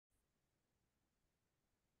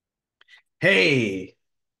Hey,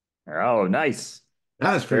 Oh, nice.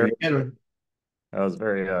 that was Very, pretty good. that was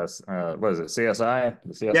very, what is it? CSI?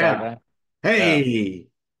 The CSI Yeah. guy? Yeah. Hey.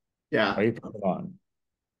 Yeah. Oh, you put it on.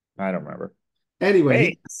 I don't remember. Anyway,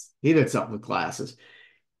 Hey, he did something with glasses.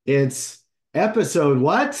 It's episode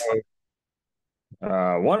what?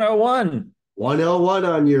 101. 101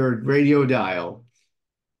 on your radio dial.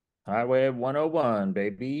 Highway 101,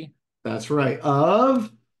 baby. That's right.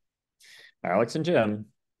 Of Alex and Jim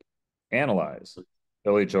analyze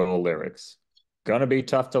Billy Joel lyrics. Gonna be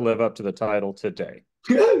tough to live up to the title today.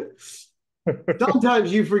 I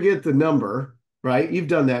sometimes you forget the number, right? You've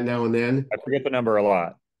done that now and then. forget the number a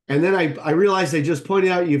lot. And then I realized I just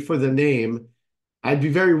pointed out you for the name. I'd be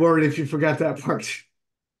very worried if you forgot that part.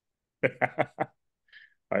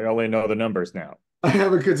 I only know the numbers now. I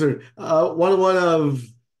have a concern. 101 of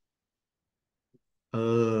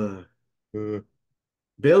uh Uh,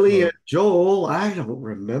 Billy uh, and Joel. I don't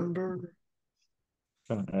remember.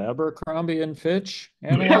 Abercrombie and Fitch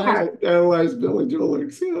analyze. Yeah, analyze Billy Joel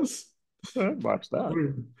exists. Watch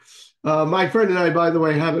that. My friend and I, by the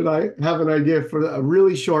way, have an idea for a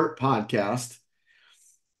really short podcast,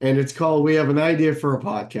 and it's called "We Have an Idea for a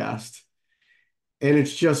Podcast," and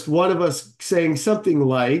it's just one of us saying something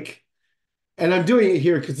like, and I'm doing it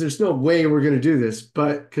here because there's no way we're going to do this,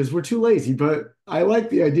 but because we're too lazy. But I like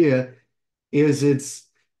the idea. It's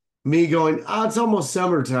me going, it's almost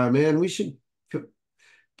summertime, man. We should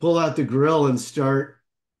pull out the grill and start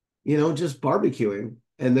just barbecuing.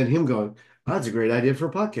 And then him going, that's a great idea for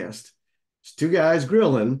a podcast. It's two guys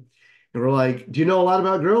grilling. And we're like, do you know a lot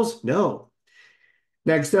about grills? No.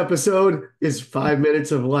 Next episode is 5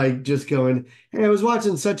 minutes of like just going, hey, I was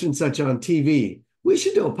watching such and such on TV. We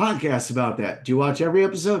should do a podcast about that. Do you watch every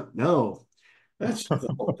episode? No. That's just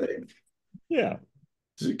the whole thing. Yeah.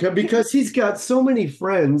 Because he's got so many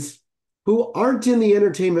friends who aren't in the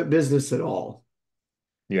entertainment business at all,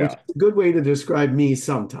 which Yeah. is a good way to describe me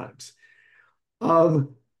sometimes.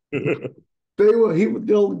 Um,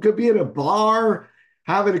 they'll could be in a bar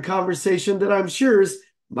having a conversation that I'm sure is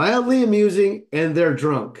mildly amusing, and they're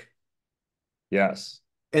drunk. Yes.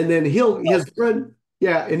 And then his friend,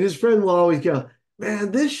 yeah, and his friend will always go,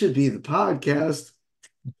 "Man, this should be the podcast."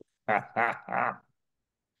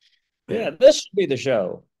 Yeah, this should be the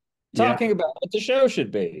show. Yeah, Talking about what the show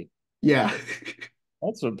should be. yeah,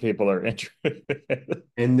 That's what people are interested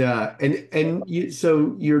in. and you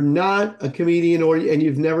so you're not a comedian and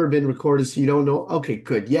you've never been recorded, so you don't know. Okay,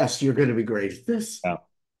 good. Yes, you're going to be great at this. Yeah.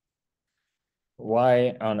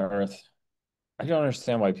 Why on earth? I don't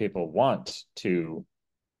understand why people want to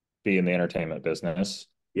be in the entertainment business,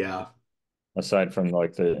 Yeah, aside from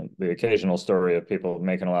like the occasional story of people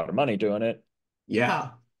making a lot of money doing it. yeah,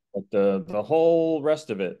 But the whole rest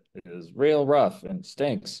of it is real rough and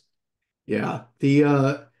stinks. yeah.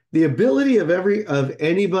 The ability of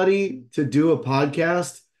anybody to do a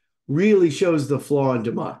podcast really shows the flaw in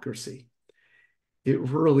democracy. It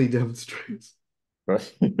really demonstrates.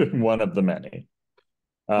 But one of the many.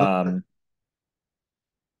 Uh, Um,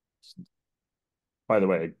 by the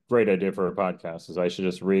way, great idea for a podcast is I should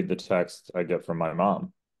just read the text I get from my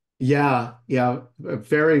mom. yeah, yeah. A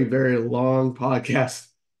very, very long podcast.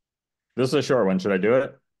 This is a short one. Should I do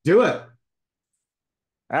it? Do it.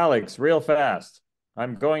 Alex, real fast.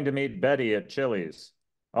 I'm going to meet Betty at Chili's.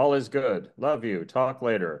 All is good. Love you. Talk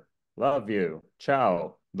later. Love you.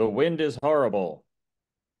 Ciao. The wind is horrible.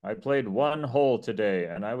 I played one hole today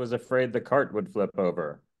and I was afraid the cart would flip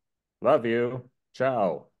over. Love you.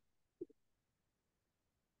 Ciao.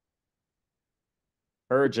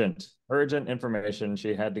 Urgent, urgent information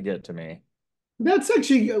she had to get to me. That's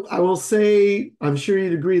actually, I will say, I'm sure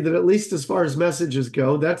you'd agree that at least as far as messages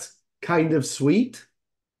go, that's kind of sweet.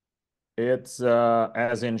 It's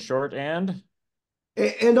as in short and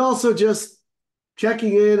And also just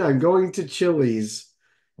checking in on going to Chili's.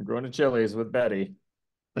 I'm going to Chili's with Betty.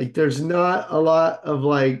 Like there's not a lot of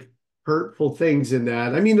like hurtful things in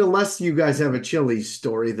that. I mean, unless you guys have a Chili's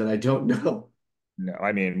story that I don't know. No,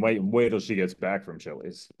 I mean, wait till she gets back from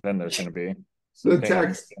Chili's. Then there's going to be some The pain.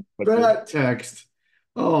 text, Inflicted. that text.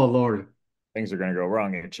 Oh Lord. Things are going to go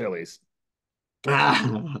wrong at Chili's.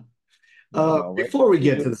 Ah. Wait Before till we she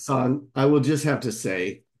get to gets. the song, I will just have to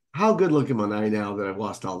say, how good looking am I now that I've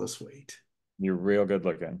lost all this weight? You're real good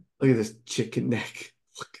looking. Look at this chicken neck.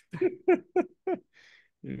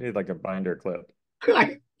 You need like a binder clip.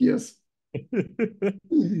 Yes.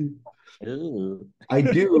 Ooh. I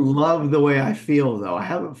do love the way I feel, though. I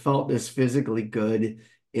haven't felt this physically good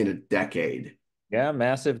in a decade. Yeah,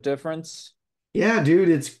 massive difference. Yeah, dude,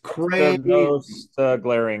 it's What's the crazy. most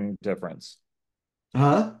glaring difference?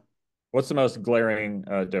 Huh? What's the most glaring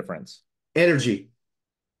difference? Energy.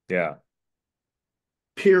 Yeah.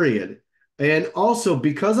 period. And also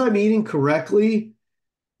because I'm eating correctly,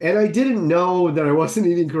 and I didn't know that I wasn't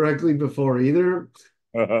eating correctly before either,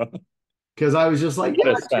 Uh-huh. because I was just like, You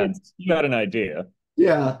yeah, got a sense. You got an idea.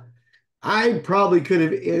 yeah. I probably could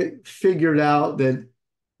have figured out that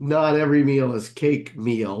not every meal is cake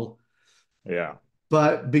meal, Yeah.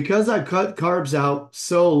 but because I cut carbs out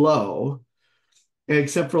so low,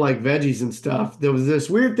 except for like veggies and stuff, there was this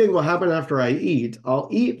weird thing will happen after I eat. I'll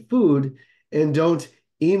eat food and don't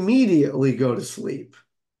immediately go to sleep.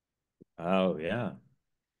 Oh, yeah.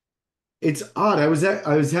 It's odd. I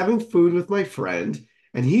was having food with my friend,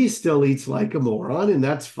 and he still eats like a moron, and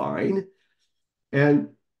that's fine. And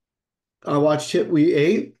I watched it. We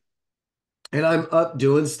ate, and I'm up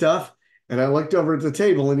doing stuff, and I looked over at the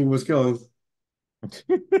table, and he was going.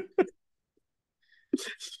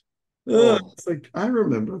 Oh, It's like I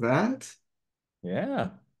remember that. yeah.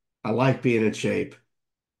 I like being in shape.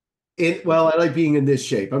 I like being in this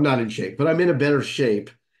shape. I'm not in shape, but I'm in a better shape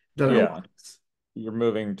than I Yeah. was. You're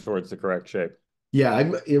moving towards the correct shape. Yeah,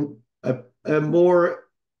 I'm in a more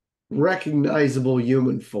recognizable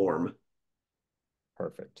human form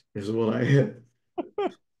Perfect. is what I am.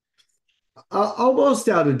 Almost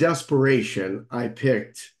out of desperation, I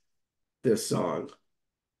picked this song.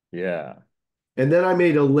 Yeah. And then I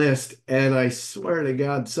made a list, and I swear to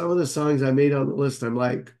God, some of the songs I made on the list, I'm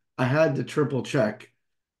like, I had to triple check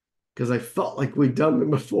because I felt like we'd done them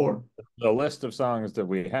before. The list of songs that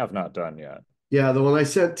we have not done yet. Yeah, the one I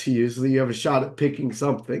sent to you so that you have a shot at picking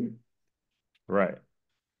something. Right. I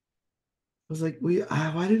was like,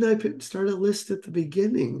 why didn't I start a list at the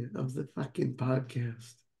beginning of the fucking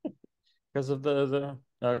podcast? Because of the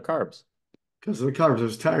carbs. Because of the carbs. I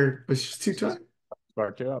was tired. I was just too tired.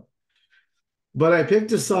 Sparked you up. But I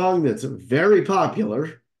picked a song that's very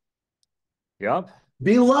popular, Yup.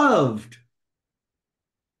 Beloved.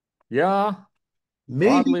 Yeah.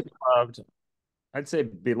 Maybe Oddly beloved. I'd say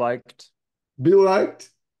be liked be liked.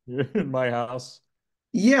 in my house.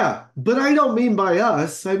 Yeah, but I don't mean by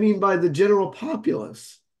us. I mean by the general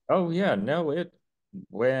populace. Oh yeah, no, it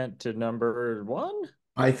went to number one.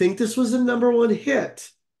 I think this was a number one hit.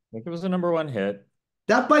 I think it was a number one hit.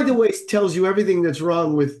 That, by the way, tells you everything that's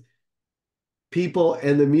wrong with people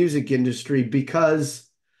and the music industry because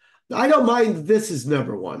I don't mind that this is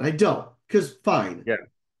number one. I don't, because fine. Yeah.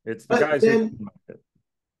 It's the But guys who then,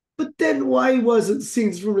 but then why wasn't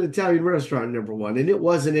Scenes from an Italian Restaurant number one? And it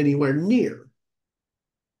wasn't anywhere near,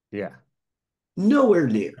 yeah. nowhere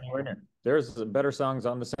near. Anywhere near. There's better songs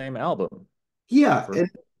on the same album. Yeah, For and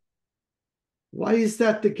why is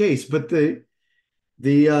that the case? But the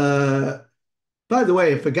by the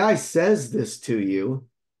way, if a guy says this to you,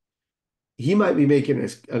 he might be making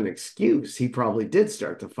an excuse. He probably did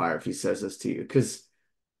start the fire if he says this to you, because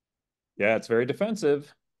yeah, it's very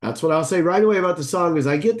defensive. that's what I'll say right away about the song is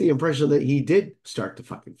I get the impression that he did start the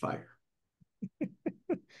fucking fire.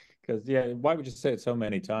 Because yeah, why would you say it so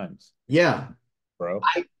many times, Yeah, bro?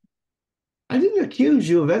 I didn't accuse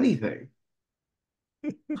you of anything.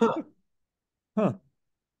 Huh. Huh.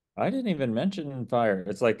 I didn't even mention fire.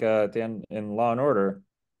 It's like at the end in Law and Order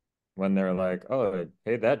when they're like, "Oh,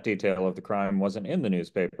 hey, that detail of the crime wasn't in the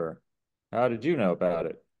newspaper. How did you know about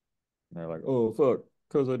it?" And they're like, "Oh, fuck,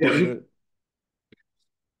 because I did it."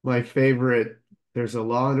 My favorite, there's a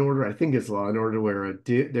Law and Order, I think it's Law and Order, where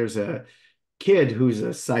there's a kid who's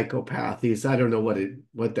a psychopath. I don't know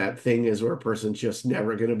what that thing is where a person's just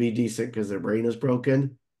never going to be decent because their brain is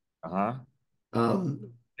broken. Uh-huh.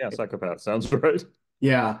 Um, Yeah, psychopath sounds right.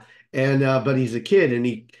 yeah, and but he's a kid,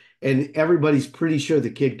 and everybody's pretty sure the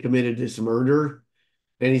kid committed this murder,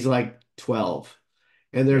 and he's like 12.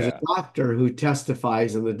 And there's a Yeah. doctor who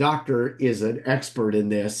testifies, and the doctor is an expert in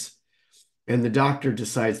this, and the doctor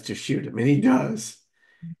decides to shoot him, and he does,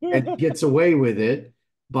 and he gets away with it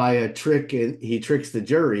by a trick, and he tricks the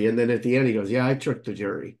jury, and then at the end he goes, "Yeah, I tricked the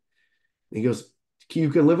jury." And he goes, "You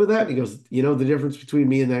can live with that?" And he goes, "You know the difference between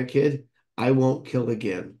me and that kid? I won't kill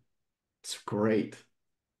again." It's great.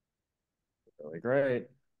 Really great.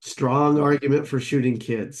 Strong argument for shooting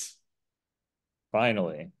kids.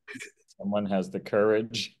 Finally, someone has the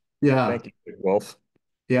courage. Yeah. Thank you, Big Wolf.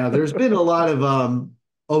 Yeah, there's been a lot of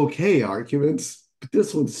okay arguments, but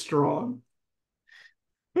this one's strong.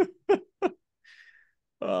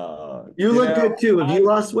 You You look know, good too. Have you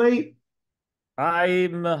lost weight?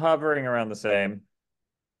 I'm hovering around the same.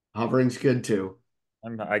 Hovering's good too.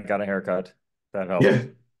 I got a haircut. That helps. Yeah,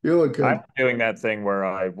 you look I'm good. doing that thing where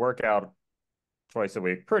I work out twice a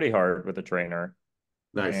week, pretty hard with a trainer.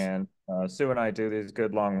 Nice. And Sue and I do these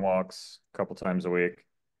good long walks a couple times a week.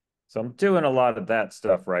 So I'm doing a lot of that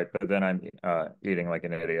stuff right, but then I'm eating like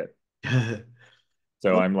an idiot.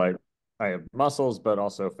 So I'm like, I have muscles, but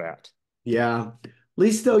also fat. Yeah. At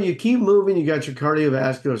least though you keep moving, you got your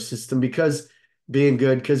cardiovascular system because being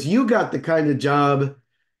good, because you got the kind of job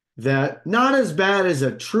that not as bad as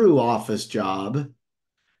a true office job,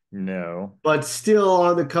 No. but still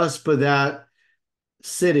on the cusp of that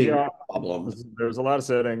sitting Yeah. problem. There's a lot of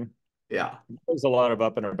sitting. Yeah. There's a lot of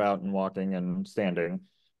up and about and walking and standing,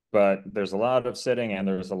 but there's a lot of sitting and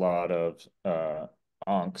there's a lot of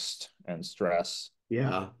angst and stress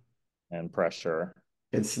Yeah. and pressure.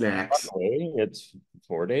 And snacks. Luckily, it's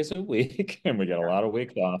 4 days a week and we get a lot of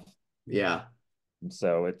weeks off. Yeah.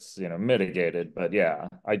 So it's, mitigated. But yeah,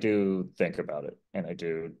 I do think about it and I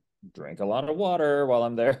do drink a lot of water while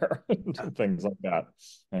I'm there, things like that,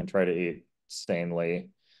 and try to eat sanely.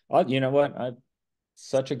 You know what? I'm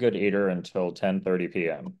such a good eater until 10:30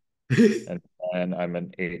 p.m. And then I'm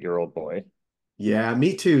an 8-year-old boy. Yeah,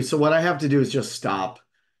 me too. So what I have to do is just stop.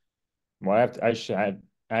 Well, I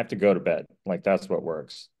have to go to bed. Like that's what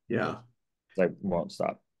works. Yeah. I won't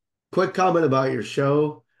stop. Quick comment about your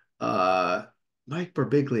show. Uh, Mike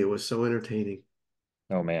Birbiglia was so entertaining.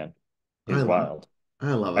 Oh man, I he's love, wild.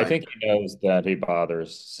 I love I it. think he knows that he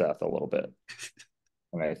bothers Seth a little bit,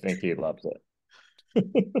 and I think he loves it.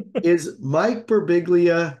 Is Mike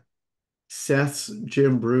Birbiglia Seth's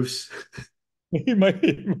Jim Bruce? He might,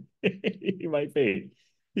 he might be.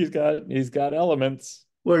 He's got elements.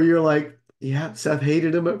 Where you're like, yeah, Seth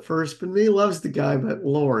hated him at first, but he loves the guy, but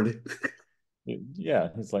Lord. Yeah,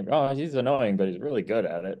 it's like, oh, he's annoying, but he's really good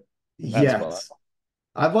at it. That's fun. Yes.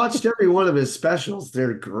 I've watched every one of his specials.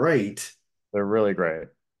 They're great. They're really great.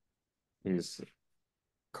 He's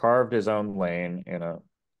carved his own lane in a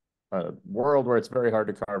world where it's very hard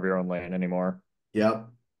to carve your own lane anymore. Yep.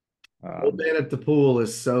 Old Um, Man at the Pool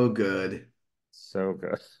is so good. so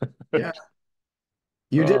good. Yeah.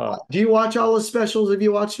 You did. Oh, Do you watch all the specials? Have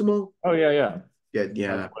you watched them all? oh yeah, yeah. Yeah, I've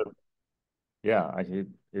yeah.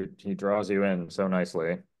 yeah, he draws you in so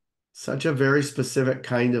nicely. Such a very specific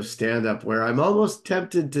kind of stand-up where I'm almost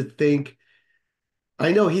tempted to think,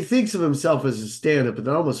 I know he thinks of himself as a stand-up, but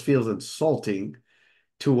that almost feels insulting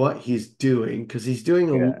to what he's doing because he's doing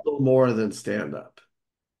a Yeah. little more than stand-up.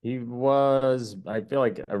 I feel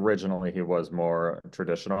like originally he was more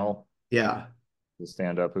traditional, Yeah. the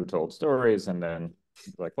stand-up who told stories, and then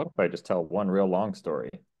like, what if I just tell one real long story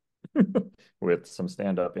with some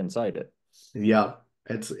stand-up inside it? Yeah.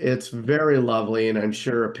 It's very lovely and I'm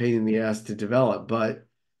sure a pain in the ass to develop, but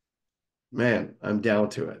man, I'm down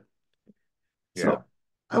to it. Yeah. So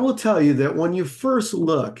I will tell you that when you first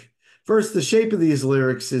look, first, the shape of these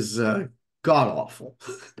lyrics is god awful.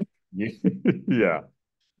 Yeah.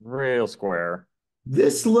 Real square.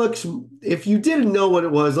 This looks, if you didn't know what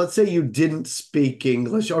it was, let's say you didn't speak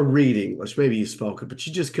English or read English, maybe you spoke it, but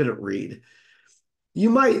you just couldn't read. You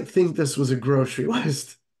might think this was a grocery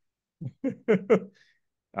list.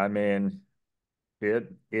 I mean,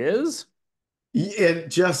 it is. It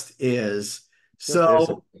just is. Just is.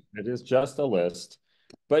 So, It is just a list.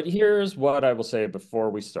 But here's what I will say before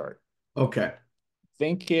we start. okay.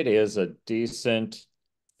 Think it is a decent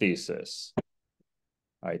thesis.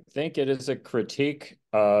 I think it is a critique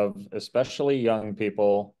of especially young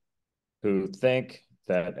people who think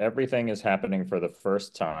that everything is happening for the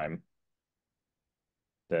first time,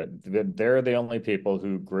 that they're the only people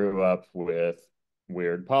who grew up with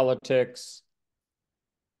weird politics,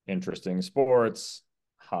 interesting sports,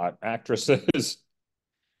 hot actresses,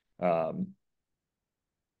 um,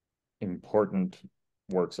 important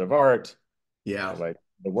works of art. Yeah. Like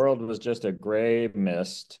the world was just a gray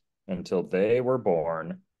mist until they were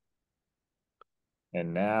born,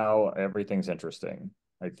 and now everything's interesting.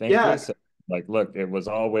 I think he Yeah. said, like, look, it was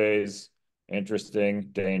always interesting,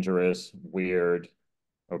 dangerous, weird,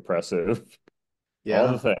 oppressive, all the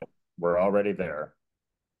Yeah. things. We're already there.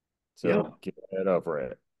 Yeah. So get over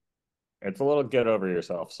it. It's a little get over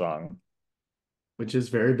yourself song, Which is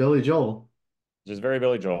very Billy Joel. which is very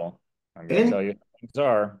Billy Joel. I'm going to And tell you how things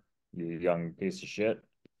are, you young piece of shit.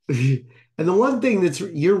 and the one thing that's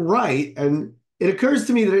you're right, and it occurs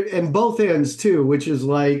to me that in both ends too, which is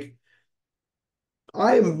like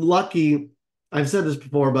I am lucky. I've said this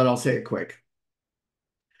before, but I'll say it quick.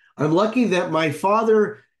 I'm lucky that my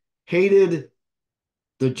father hated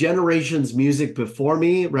the generation's music before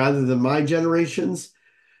me rather than my generation's.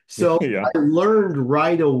 So Yeah. I learned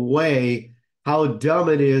right away how dumb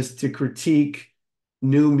it is to critique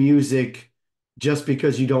new music just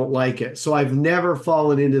because you don't like it. So I've never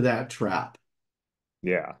fallen into that trap.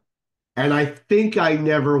 Yeah. And I think I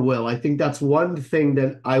never will. I think that's one thing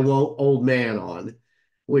that I won't old man on,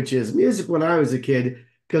 which is music when I was a kid.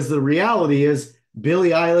 Because the reality is, Billie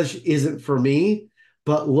Eilish isn't for me,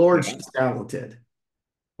 but Lord, Yeah. she's talented.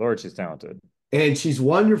 Lord, she's talented. and she's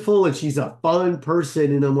wonderful and she's a fun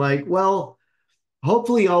person. And I'm like, well,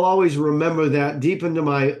 hopefully I'll always remember that deep into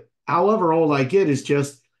my, however old I get, is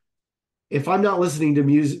just if I'm not listening to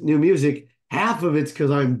new music, half of it's because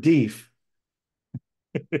I'm deaf.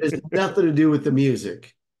 It's nothing to do with the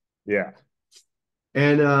music. Yeah.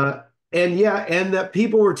 And yeah, and that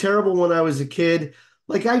people were terrible when I was a kid.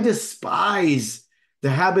 Like I despise the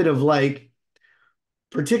habit of like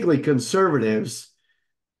particularly conservatives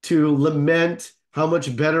to lament how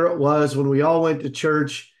much better it was when we all went to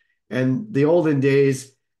church and the olden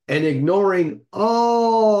days and ignoring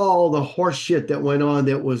all the horse shit that went on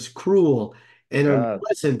that was cruel and Yeah.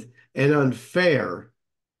 unpleasant and unfair.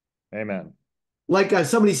 Amen. Like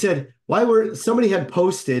somebody said, why were somebody had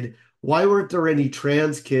posted, why weren't there any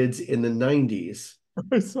trans kids in the 90s?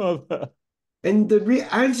 I saw that. And the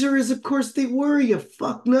answer is, of course, they were, you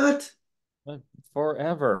fuck nut.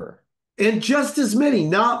 Forever. And just as many,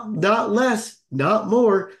 not less, not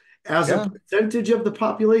more, as a Yeah. percentage of the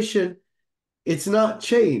population. It's not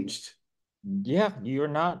changed. Yeah. You're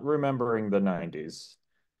not remembering the 90s.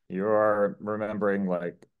 You are remembering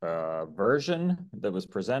like a version that was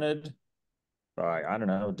presented by, I don't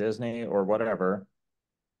know, Disney or whatever.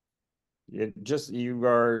 You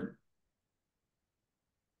are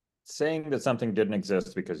saying that something didn't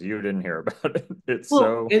exist because you didn't hear about it. It's Well,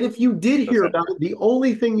 so and if you did hear offensive. about it, the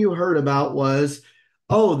only thing you heard about was,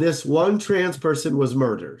 oh, this one trans person was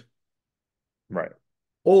murdered, Right.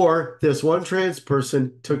 or this one trans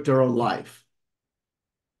person took their own life.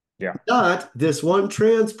 Yeah. Not this one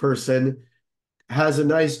trans person has a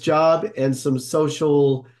nice job and some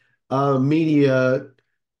social media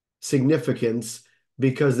significance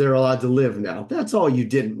because they're allowed to live now. That's all you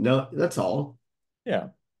didn't know. That's all. Yeah.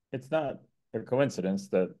 It's not a coincidence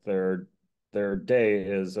that their day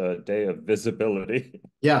is a day of visibility.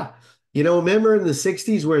 Yeah. Remember in the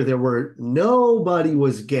 60s where there were nobody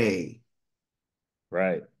was gay.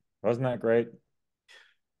 Right. Wasn't that great?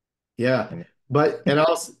 Yeah. And And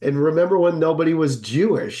also and remember when nobody was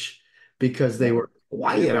Jewish because they no, were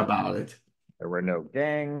quiet about it. there were no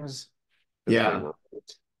gangs because they Yeah. were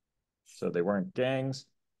white. So they weren't gangs.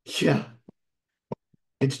 Yeah.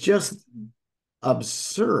 It's just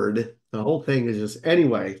absurd. The whole thing is just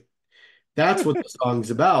anyway, that's what the song's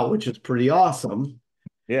about, which is pretty awesome.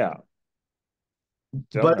 Yeah.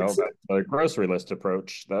 Don't But know it's about the grocery list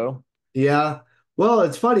approach though. yeah. Well,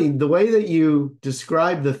 it's funny. The way that you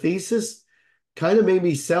describe the thesis kind of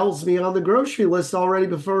maybe sells me on the grocery list already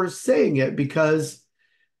before saying it because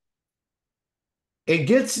it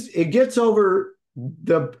gets over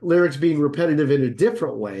the lyrics being repetitive in a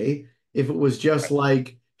different way. If it was just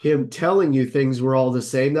like him telling you things were all the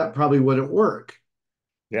same, that probably wouldn't work.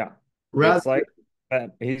 Yeah. Rather, It's like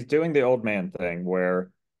that he's doing the old man thing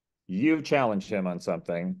where you challenge him on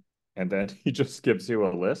something and then he just gives you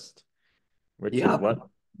a list, which is yeah, what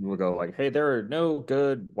will go like, hey, there are no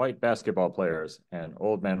good white basketball players. And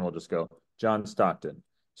old man will just go, John Stockton,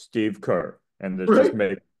 Steve Kerr. And they just right.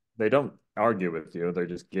 make, they don't argue with you. They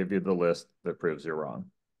just give you the list that proves you're wrong.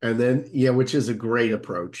 And then, yeah, which is a great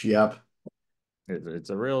approach. Yep. It's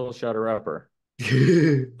a real shutter upper. Oh,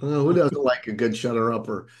 who doesn't like a good shutter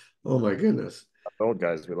upper? Oh my goodness. Old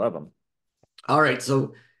guys, we love them. All right,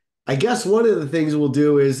 so I guess one of the things we'll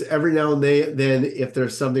do is every now and then, if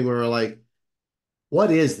there's something where we're like,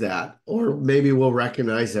 what is that? Or maybe we'll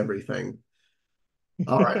recognize everything.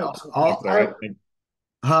 All right. So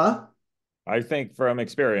Huh? I think from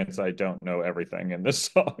experience, I don't know everything in this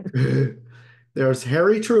song. There's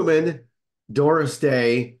Harry Truman, Doris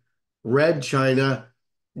Day, Red China,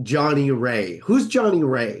 Johnny Ray. Who's Johnny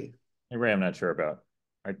Ray? Ray, I'm not sure about.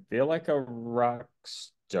 I feel like a rock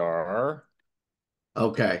star.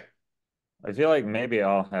 Okay. I feel like maybe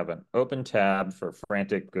I'll have an open tab for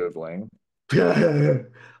frantic Googling.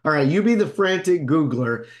 All right, you be the frantic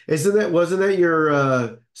Googler. Wasn't that your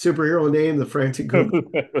superhero name, the frantic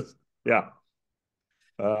Googler? Yeah.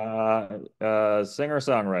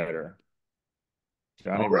 Singer-songwriter, All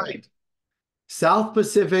Johnny right. Ray. South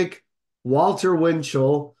Pacific, Walter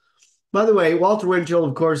Winchell. By the way, Walter Winchell,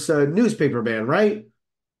 of course, a newspaper man, right?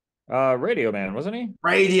 Radio Man, wasn't he?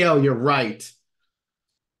 Radio, you're right.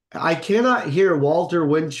 I cannot hear Walter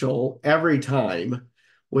Winchell every time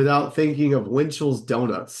without thinking of Winchell's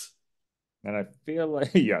Donuts. And I feel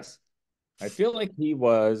like, yes, I feel like he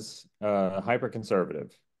was hyper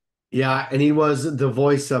conservative. Yeah, and he was the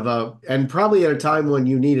voice of and probably at a time when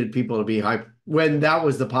you needed people to be hype, when that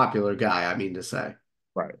was the popular guy, I mean to say.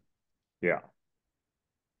 Right. Yeah.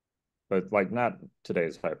 But like not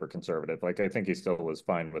today's hyper conservative. Like I think he still was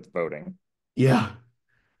fine with voting. Yeah.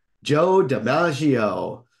 Joe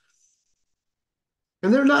DiMaggio.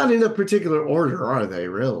 And they're not in a particular order, are they,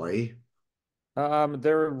 really?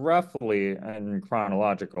 They're roughly in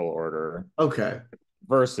chronological order. Okay.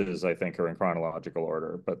 Verses, I think, are in chronological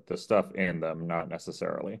order, but the stuff in them, not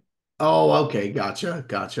necessarily. Oh, okay. Gotcha.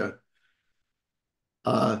 Gotcha.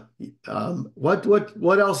 Uh,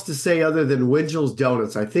 what else to say other than Winchell's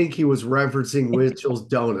Donuts? I think he was referencing Winchell's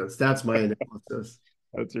Donuts. That's my analysis.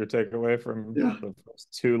 That's your takeaway from Yeah. the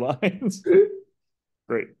first two lines.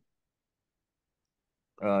 Great.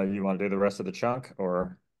 You want to do the rest of the chunk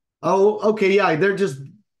or? Oh, okay. Yeah, they're just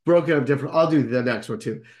broken up different. I'll do the next one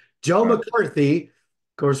too. Joe All right. McCarthy. Of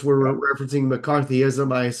course, we're Yep. referencing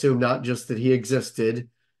McCarthyism. I assume not just that he existed.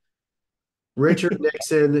 Richard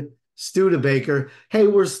Nixon, Studebaker. Hey,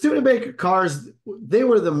 were Studebaker cars? They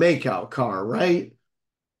were the makeout car, right?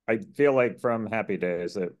 I feel like from Happy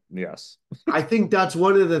Days that yes. I think that's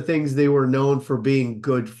one of the things they were known for being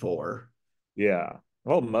good for. Yeah.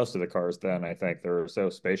 Well, most of the cars then, I think they're so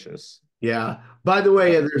spacious. Yeah. By the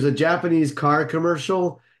way, there's a Japanese car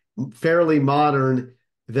commercial, fairly modern,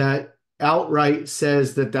 that outright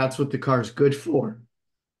says that that's what the car's good for.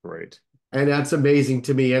 Great. And that's amazing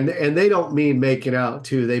to me. And they don't mean making out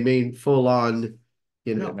too. They mean full on,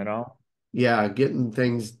 you Getting know, it all? yeah, getting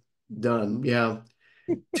things done. Yeah.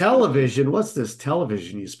 Television. What's this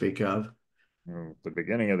television you speak of? The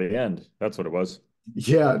beginning of the end. That's what it was.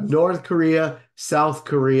 Yeah, North Korea, South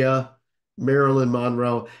Korea, Marilyn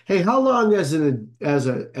Monroe. Hey, how long as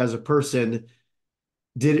a person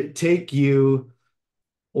did it take you,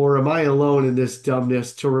 or am I alone in this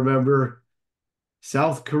dumbness, to remember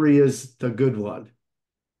South Korea's the good one?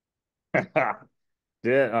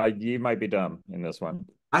 Yeah, you might be dumb in this one.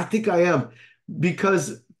 I think I am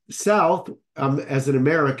because South, as an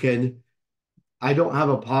American, I don't have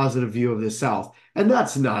a positive view of the South. And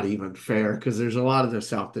that's not even fair because there's a lot of the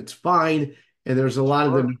South that's fine, and there's a lot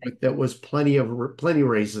of the Sure. North that was plenty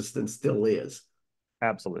racist and still is.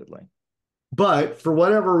 Absolutely. But for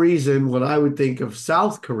whatever reason, when I would think of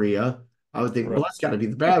South Korea, I would think, well, Right. that's got to be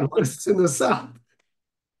the bad one. It's in the South.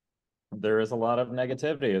 There is a lot of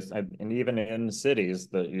negativity, and even in cities,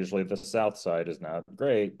 that usually the South side is not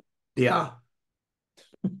great. Yeah.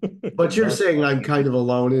 The But you're North saying I'm side, kind of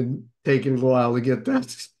alone and taking a while to get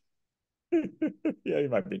that. yeah, you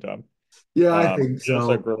might be dumb. Yeah, I think I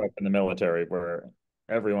also so. grew up in the military where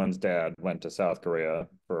everyone's dad went to South Korea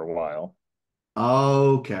for a while.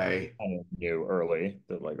 Okay. I knew early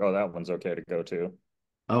that like, oh, that one's okay to go to.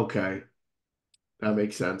 Okay. That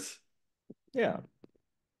makes sense. Yeah.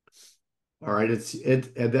 All right. And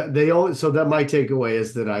they only, so that my takeaway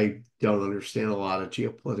is that I don't understand a lot of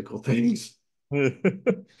geopolitical things.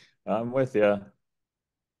 I'm with you.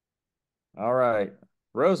 All right.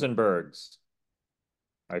 Rosenbergs.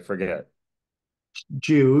 I forget.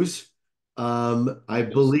 Jews, I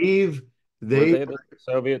believe Were they, they the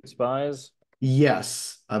Soviet spies?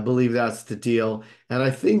 yes, I believe that's the deal. And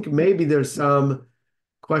I think maybe there's some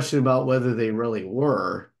question about whether they really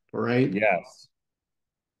were, right? Yes.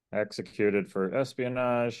 Executed for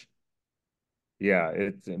espionage. Yeah,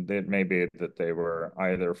 it may be that they were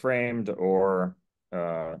either framed or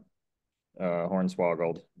uh,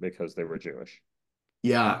 hornswoggled because they were Jewish.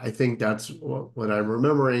 Yeah, I think that's what I'm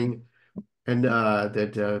remembering, and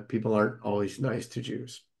that people aren't always nice to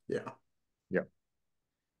Jews. Yeah, Yep.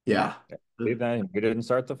 yeah, See that we didn't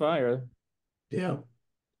start the fire. yeah,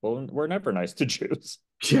 Well, we're never nice to Jews.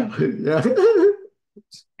 yeah, yeah,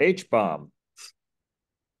 H bomb,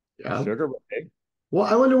 yeah. Sugar Ray. Well,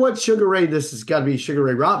 I wonder what Sugar Ray. This has got to be Sugar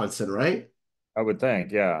Ray Robinson, right? I would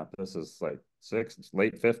think, yeah, this is like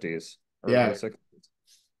late 50s, early Yeah. 60s.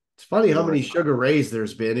 It's funny how Sugar Ray, many Sugar Rays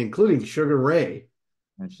there's been, including Sugar Ray.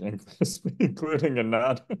 including and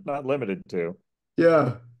not limited to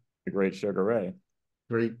Yeah, the great Sugar Ray.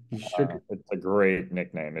 great Sugar. It's a great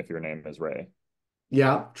nickname if your name is Ray.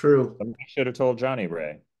 Yeah, true. Somebody should have told Johnny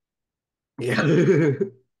Ray. Yeah,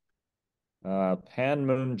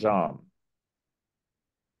 Panmunjom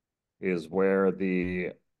is where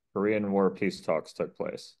the Korean War peace talks took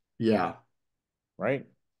place, yeah. right?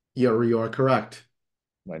 You are correct.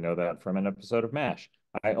 I know that from an episode of MASH.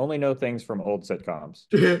 I only know things from old sitcoms.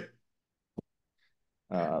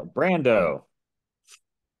 Brando,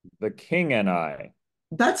 The King and I.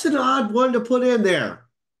 That's an odd one to put in there.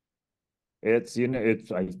 It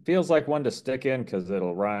feels like one to stick in because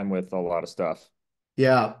it'll rhyme with a lot of stuff.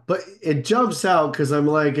 Yeah, but it jumps out because I'm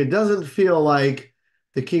like, it doesn't feel like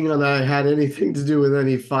the King and I had anything to do with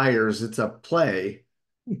any fires. It's a play.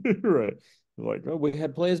 Right. Like, oh, we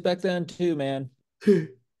had plays back then too, man.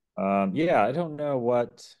 Yeah, I don't know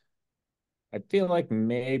what. I feel like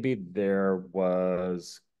maybe there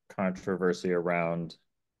was controversy around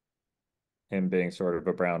him being sort of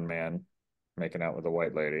a brown man making out with a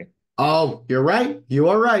white lady. Oh, you're right. You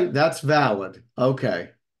are right. That's valid.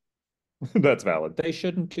 Okay. That's valid. They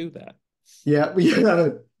shouldn't do that. Yeah, yeah.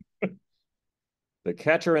 The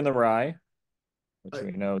Catcher in the Rye, which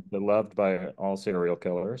we know is beloved by all serial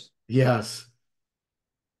killers. Yes.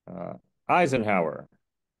 Uh, Eisenhower,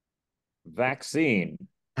 vaccine.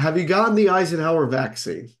 Have you gotten the Eisenhower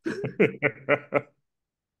vaccine?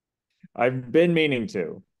 I've been meaning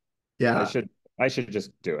to. I Yeah. should I should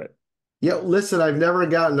just do it. Yeah, listen, I've never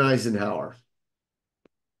gotten Eisenhower.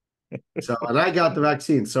 So, and I got the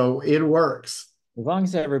vaccine, so it works. As long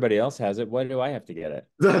as everybody else has it, why do I have to get it?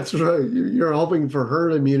 That's right. You're hoping for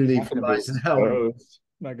herd immunity I'm not from going to be Eisenhower. exposed.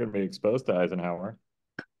 I'm not going to be exposed to Eisenhower.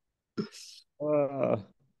 Uh,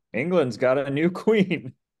 England's got a new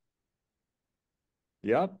queen.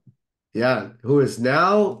 Yep. Yeah, who is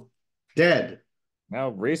now dead. Now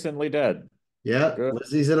recently dead. Yeah, Good.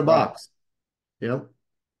 Lizzie's in a Right. box. Yep.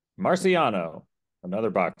 Marciano, another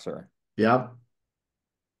boxer. Yep.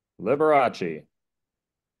 Liberace.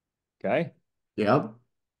 Okay. Yep.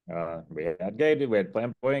 We had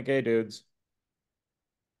flamboyant gay dudes.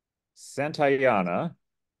 Santayana.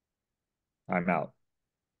 I'm out.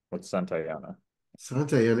 What's Santayana?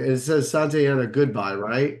 Santayana. It says Santayana goodbye,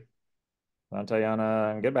 right?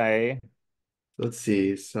 Santayana, goodbye. Let's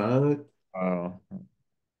see. Oh,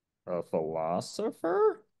 a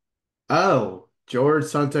philosopher? Oh, George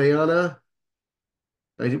Santayana.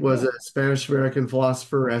 He was Yeah. a Spanish American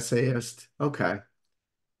philosopher, essayist. Okay.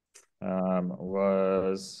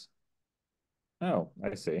 Was Oh,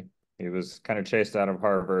 I see. He was kind of chased out of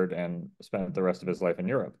Harvard and spent the rest of his life in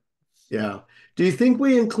Europe. Yeah. Do you think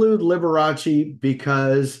we include Liberace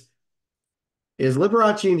because is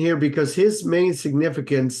Liberace in here because his main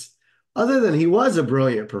significance, other than he was a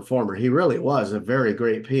brilliant performer, he really was a very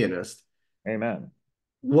great pianist, Amen.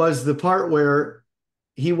 was the part where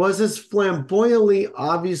he was as flamboyantly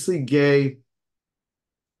obviously gay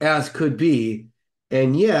as could be,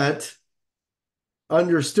 and yet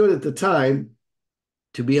understood at the time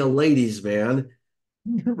to be a ladies' man.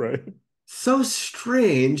 Right. So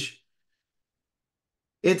strange.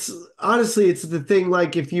 It's honestly, it's the thing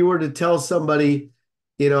like if you were to tell somebody,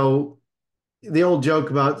 you know, the old joke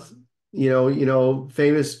about,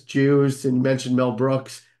 famous Jews and mentioned Mel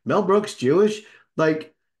Brooks. Mel Brooks Jewish?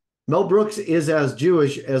 Like Mel Brooks is as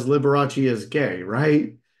Jewish as Liberace is gay,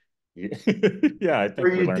 right? Yeah, I Or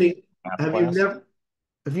think we you learned think math have you class. never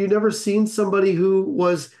have you never seen somebody who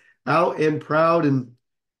was out and proud and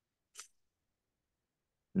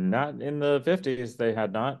Not in the 50s, they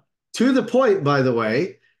had not. to the point, by the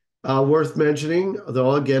way, worth mentioning,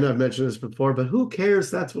 though again, I've mentioned this before, but who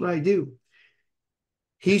cares? That's what I do.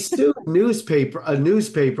 He sued a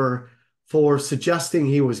newspaper for suggesting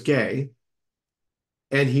he was gay,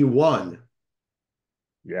 and he won.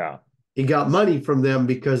 Yeah, He got money from them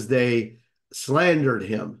because they slandered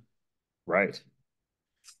him. right.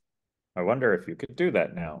 I wonder if you could do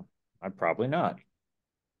that now. I'm probably not.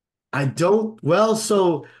 I don't, well,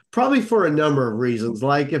 so probably for a number of reasons.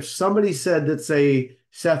 Like if somebody said that, say,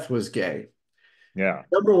 Seth was gay, Yeah,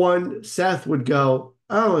 number one, Seth would go,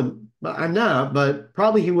 "Oh, I'm not," but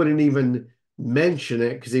probably he wouldn't even mention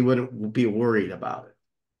it because he wouldn't be worried about it.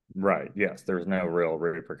 right. Yes, there's no real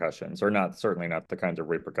repercussions, or not, certainly not the kinds of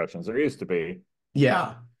repercussions there used to be.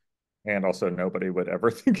 Yeah, And also, nobody would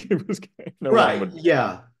ever think he was gay. No one right. would.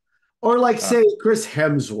 Yeah. Or like, Uh, say, Chris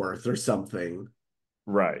Hemsworth or something.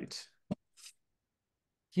 right.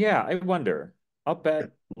 Yeah, I wonder. I'll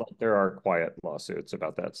bet like, there are quiet lawsuits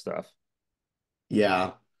about that stuff.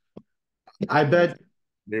 Yeah. I And bet.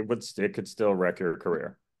 it could still wreck your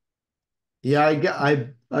career. Yeah,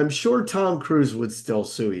 I'm sure Tom Cruise would still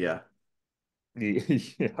sue you.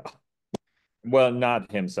 Yeah. Well,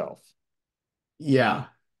 not himself. Yeah,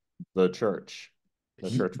 The church. The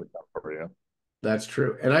he, church would come for you. that's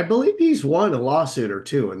true. And I believe he's won a lawsuit or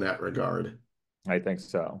two in that regard. I think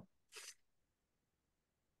so.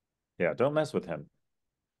 Yeah, don't mess with him.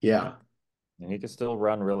 Yeah, And he can still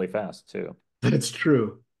run really fast too. that's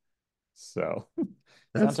true. So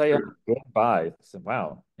That's Santayana, true. goodbye. So,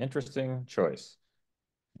 wow, interesting choice.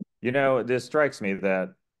 This strikes me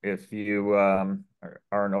that if you are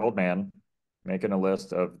an old man making a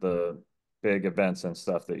list of the big events and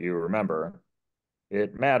stuff that you remember,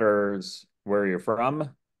 it matters where you're from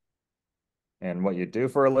and what you do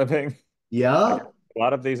for a living. Like Yeah, a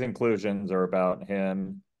lot of these inclusions are about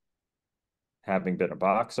him having been a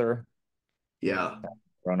boxer, yeah,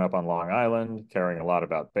 grown up on Long Island, caring a lot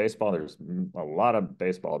about baseball. There's a lot of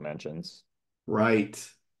baseball mentions. right.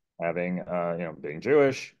 Having, being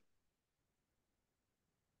Jewish,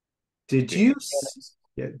 Did being you a pianist.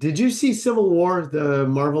 Yeah. Did you see Civil War, the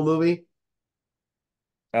Marvel movie?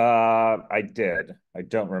 I did. I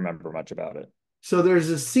don't remember much about it. So there's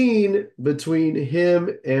a scene between him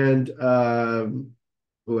and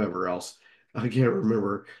whoever else. I can't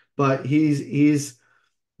remember, but he's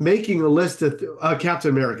making a list of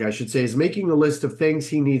Captain America, I should say, is making a list of things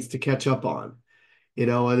he needs to catch up on.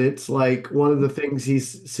 And it's like one of the things he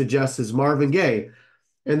suggests is Marvin Gaye,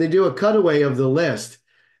 and they do a cutaway of the list.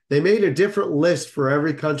 They made a different list for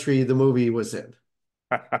every country the movie was in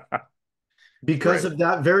because Great. of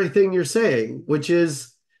that very thing you're saying, which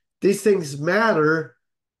is these things matter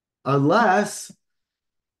unless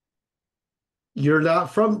you're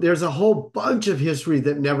not from. There's a whole bunch of history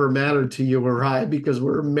that never mattered to you or I because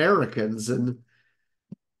we're Americans and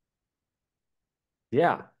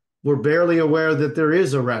Yeah. we're barely aware that there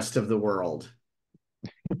is a rest of the world.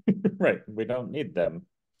 Right. We don't need them.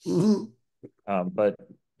 Mhm. But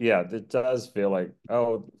yeah, it does feel like,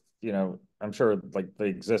 oh, I'm sure like the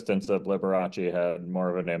existence of Liberace had more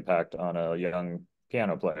of an impact on a young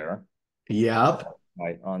piano player Yep.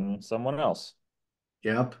 might on someone else.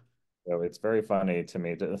 Yep. So it's very funny to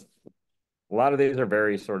me to a lot of these are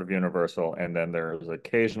very sort of universal, and then there's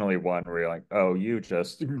occasionally one where you're like, oh, you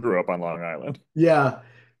just grew up on Long Island. Yeah.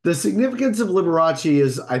 The significance of Liberace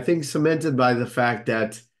is, I think, cemented by the fact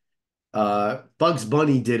that Bugs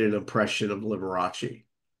Bunny did an impression of Liberace.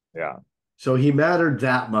 Yeah. So he mattered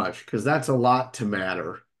that much because that's a lot to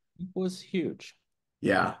matter. It was huge.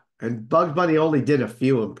 Yeah. And Bugs Bunny only did a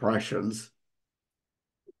few impressions.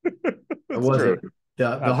 It That's true. wasn't the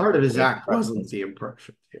Not heart of his really act wasn't impressions. the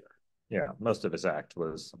impression here. Yeah, most of his act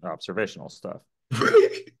was observational stuff.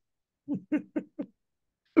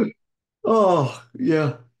 Oh,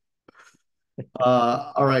 yeah.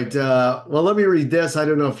 All right. Well, let me read this. I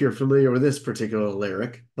don't know if you're familiar with this particular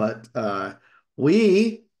lyric, but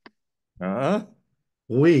we, Uh,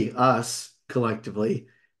 us collectively,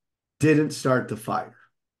 didn't start the fire.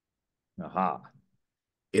 aha.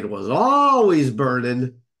 It was always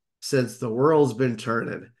burning since the world's been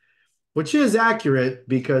turning, which is accurate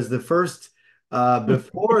because the first,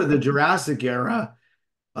 before the Jurassic era,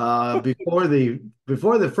 before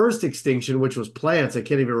the first extinction, which was plants, I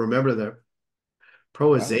can't even remember the Oh,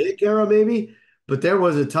 Proterozoic era, maybe, but there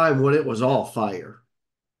was a time when it was all fire.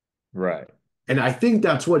 right. And I think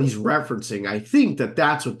that's what he's referencing. I think that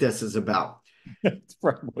that's what this is about. That's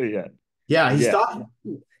probably it. Yeah, he's Yeah. thought,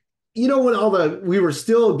 when we were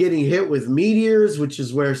still getting hit with meteors, which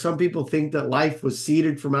is where some people think that life was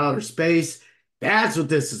seeded from outer space. That's what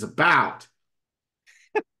this is about.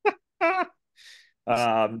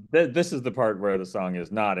 This is the part where the song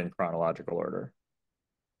is not in chronological order.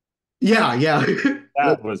 Yeah, yeah.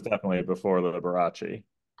 That was definitely before the Liberace.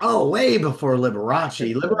 Oh, way before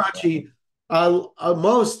Liberace. Liberace,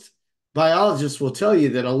 most biologists will tell you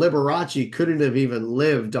that a Liberace couldn't have even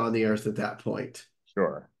lived on the Earth at that point.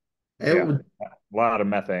 Sure. It Yeah. would, A lot of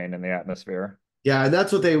methane in the atmosphere. yeah, and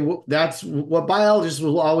that's what biologists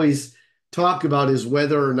will always talk about is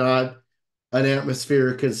whether or not an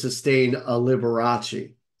atmosphere can sustain a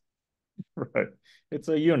Liberace, Right. It's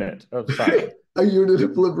a unit of science. a unit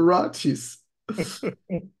of Liberaces.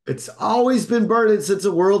 It's always been burning since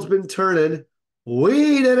the world's been turning.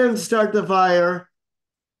 We didn't start the fire.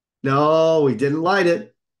 No, we didn't light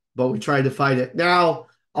it, but we tried to fight it. Now,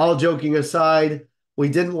 all joking aside, we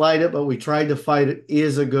didn't light it, but we tried to fight it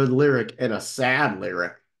is a good lyric and a sad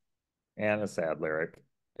lyric. And a sad lyric.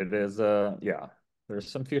 It is yeah, there's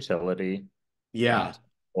some futility Yeah. and the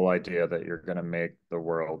whole idea that you're gonna make the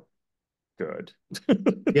world good.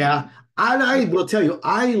 Yeah. And I will tell you,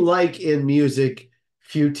 I like in music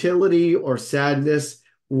futility or sadness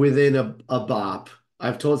within a bop.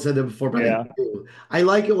 Said that before, but I Yeah, do. I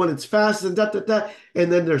like it when it's fast and da da da,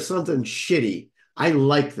 and then there's something shitty. I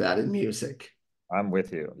like that in music. I'm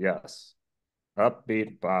with you. Yes.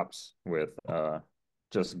 Upbeat bops with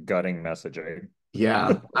just gutting messaging.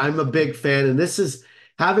 Yeah, I'm a big fan. And this is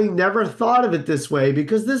having never thought of it this way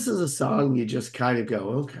because this is a song you just kind of go,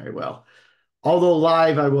 okay, well, although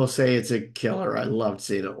live, I will say it's a killer. I loved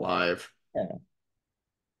seeing it live. Yeah.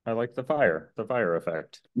 I like the fire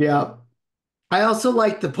effect. Yeah. I also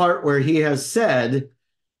like the part where he has said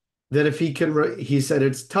that if he can, he said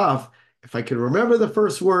it's tough. If I can remember the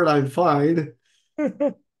first word, I'm fine.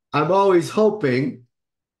 I'm always hoping.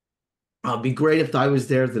 It'd be great if I was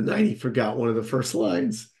there the night he forgot one of the first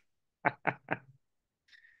lines.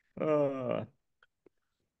 uh,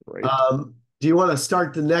 Great. Do you want to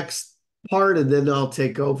start the next part and then I'll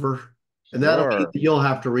take over? And that'll mean Sure. that you'll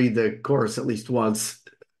have to read the chorus at least once.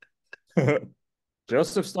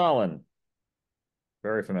 Joseph Stalin.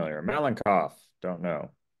 Very familiar. Malenkov. Don't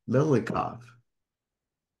know. Melenkov.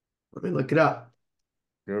 Let me look it up.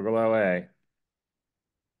 Google OA.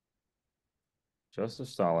 Joseph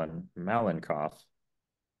Stalin, Malenkov.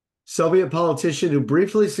 Soviet politician who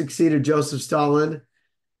briefly succeeded Joseph Stalin.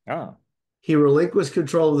 Ah, He relinquished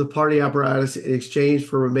control of the party apparatus in exchange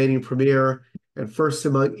for remaining premier and first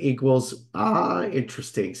among equals. Ah,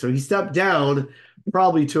 interesting. So he stepped down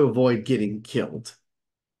probably to avoid getting killed.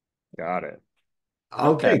 got it.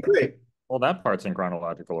 Okay. Okay, great. Well, that part's in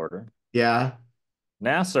chronological order. Yeah.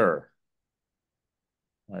 Nasser,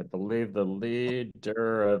 I believe the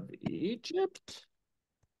leader of Egypt,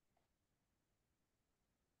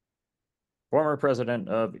 former president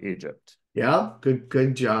of Egypt. Yeah.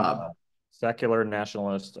 Good job. Secular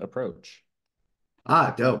nationalist approach.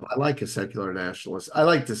 Ah, dope. I like a secular nationalist. I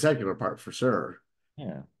like the secular part for sure.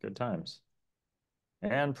 Yeah, good times.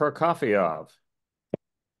 And Prokofiev.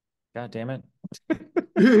 God damn it.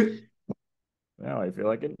 Now I feel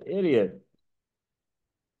like an idiot.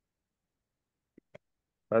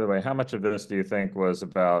 By the way, how much of this do you think was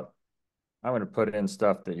about, I'm going to put in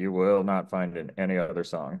stuff that you will not find in any other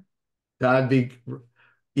song? That'd be,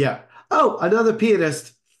 yeah. Oh, another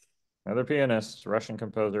pianist, Another pianist, Russian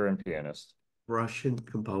composer and pianist. Russian Like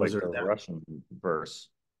composer. the Russian verse.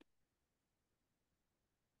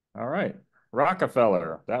 All right.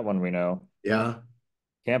 Rockefeller, that one we know. Yeah.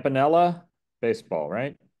 Campanella, baseball,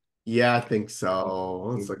 right? Yeah, I think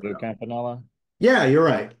so. Let's look it Lou up. Campanella. Yeah, you're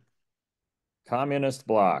right. Communist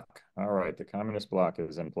bloc. All right, the communist bloc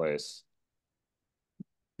is in place.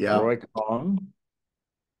 Yeah, Roy Cohn,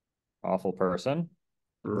 awful person.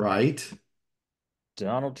 right.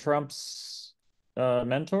 Donald Trump's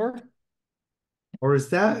mentor. Or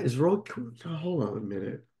is Roy? Hold on a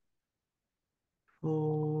minute.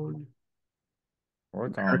 Oh, Roy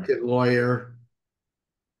Cohn. American lawyer.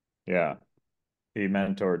 Yeah, he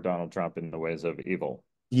mentored Donald Trump in the ways of evil.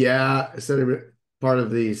 Yeah, part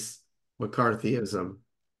of these McCarthyism.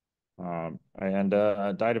 And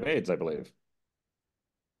died of AIDS, I believe.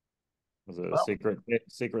 Was a Well,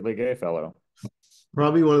 secretly gay fellow,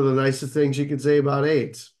 probably one of the nicest things you could say about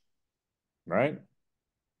AIDS. right?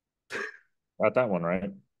 Got that one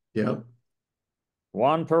right. Yeah.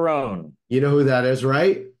 Juan Perón. You know who that is,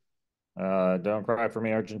 right? Don't cry for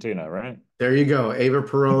me, Argentina, right? There you go. Ava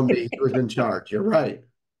Perón, he was in charge. You're right.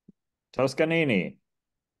 Toscanini,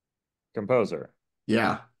 composer.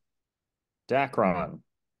 Yeah. Dacron,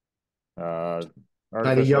 uh,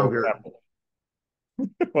 Kind of artificial. yogurt.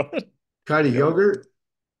 What? Kind of yogurt.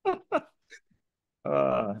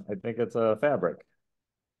 I think it's a fabric.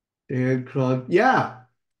 And yeah,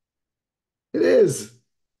 it is.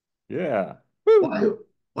 Yeah. Woo! Why?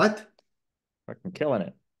 What? Fucking killing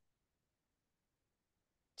it.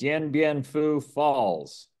 Dien Bien Phu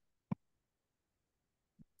Falls.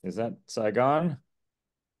 Is that Saigon?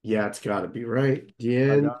 Yeah, it's got to be right.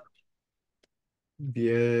 Bien, Saigon.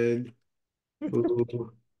 bien, Phu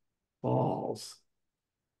Falls.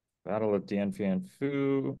 Battle of Dien Bien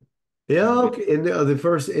Phu. Yeah, Gonna be okay. In the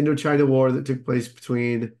first Indochina War that took place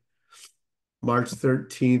between March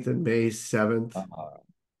 13th and May 7th.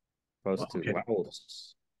 close to Okay.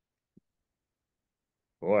 Laos.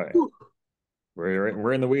 Boy, Whew.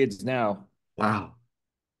 we're in the weeds now. Wow.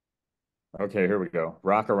 Okay, here we go.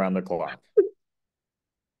 Rock around the clock.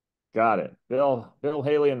 Got it. Bill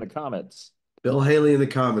Haley in the comments. Bill Haley in the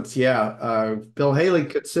comments. Yeah. Bill Haley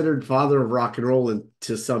considered father of rock and roll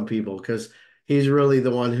to some people because he's really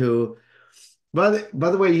the one who, by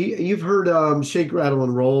the way, you've heard Shake, Rattle,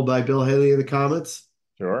 and Roll by Bill Haley in the comments.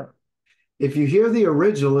 Sure. If you hear the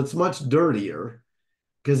original, it's much dirtier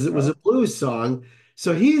because it was Oh, a blues song.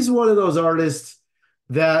 So he's one of those artists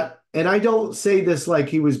that, and I don't say this like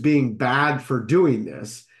he was being bad for doing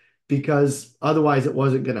this because otherwise it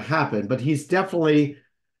wasn't going to happen, but he's definitely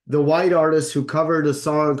the white artist who covered a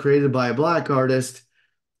song created by a black artist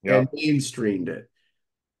and yep. mainstreamed it.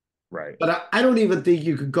 Right. But I don't even think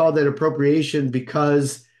you could call that appropriation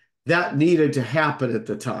because that needed to happen at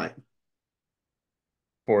the time.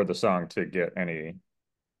 For the song to get any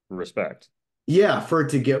respect. Yeah, for it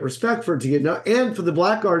to get respect, for it to get no, and for the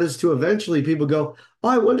black artists to eventually people go, oh,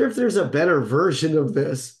 I wonder if there's a better version of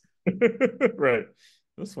this. Right.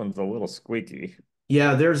 This one's a little squeaky.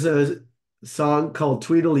 Yeah, there's a song called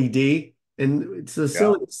Tweedledee, and it's a Yeah.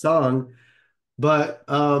 silly song, but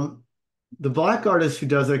the black artist who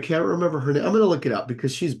does it, I can't remember her name. I'm going to look it up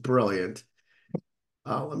because she's brilliant.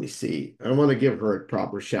 Let me see. I want to give her a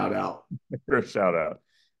proper shout out For a shout out.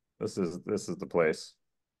 This is the place.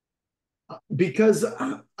 because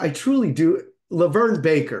I truly do. Laverne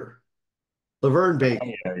Baker. Laverne Baker.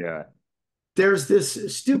 Yeah, yeah. There's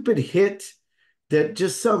this stupid hit that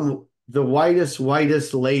just the whitest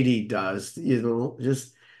lady does,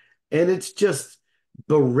 just and it's just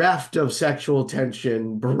bereft of sexual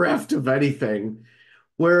tension, bereft of anything.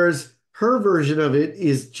 Whereas her version of it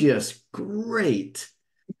is just great.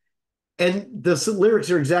 And the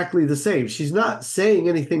lyrics are exactly the same. She's not saying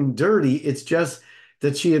anything dirty. It's just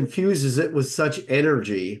that she infuses it with such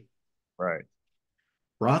energy. Right.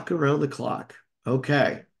 Rock around the clock.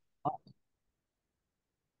 Okay.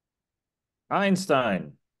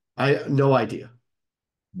 Einstein. I no idea.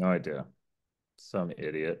 No idea. Some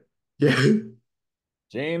idiot. Yeah.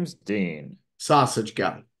 James Dean. Sausage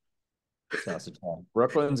guy. Sausage Hall.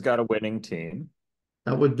 Brooklyn's got a winning team.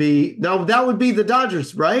 That would be no, that would be the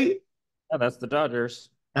Dodgers, right? Yeah, that's the Dodgers.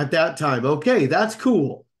 At that time. Okay, that's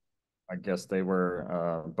cool. I guess they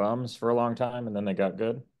were bums for a long time and then they got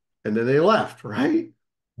good. And then they left, right?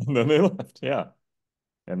 And then they left. Yeah.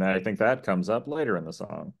 And I think that comes up later in the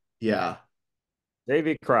song. Yeah.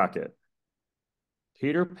 Davy Crockett.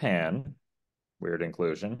 Peter Pan. Weird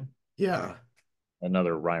inclusion. Yeah.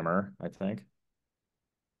 Another rhymer, I think.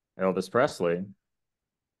 Elvis Presley.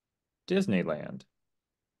 Disneyland.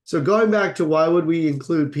 So going back to why would we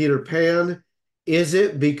include Peter Pan? Is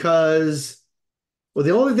it because, well,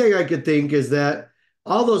 the only thing I could think is that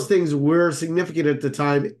all those things were significant at the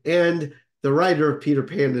time, and the writer of Peter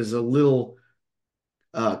Pan is a little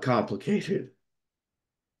complicated.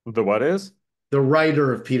 The what is? The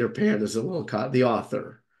writer of Peter Pan is a little the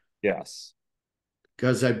author, Yes.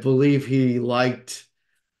 because I believe he liked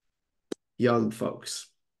young folks.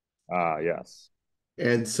 Ah, yes.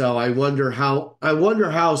 And so I wonder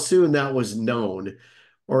how soon that was known,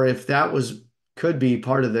 or if that was could be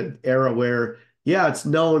part of the era where, yeah, it's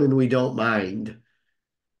known and we don't mind.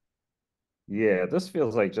 Yeah, this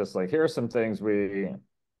feels like just like here are some things we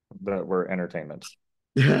that were entertainment.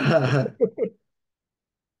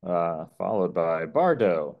 Followed by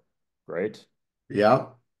Bardo. Great. Yeah.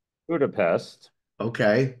 Budapest.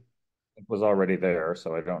 Okay. It was already there,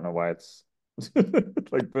 so I don't know why it's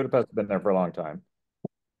like Budapest has been there for a long time.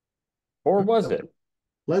 Or was it?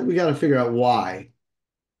 We got to figure out why.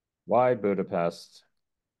 Why Budapest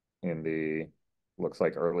in the looks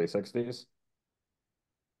like early 60s?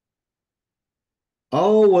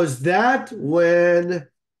 Oh, was that when?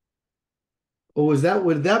 Or was that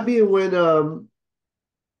would that be when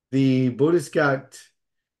the Buddhists got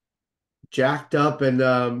jacked up and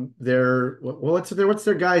their what's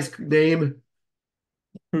their guy's name?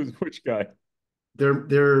 Who's which guy?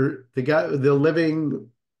 They're the guy the living.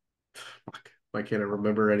 Fuck, why can't I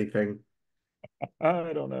remember anything?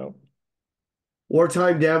 I don't know.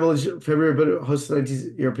 Wartime damage, February, but hosts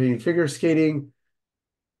 19th European figure skating,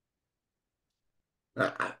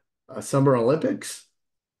 Summer Olympics,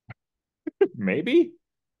 Maybe?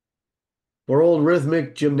 World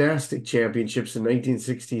Rhythmic Gymnastic Championships in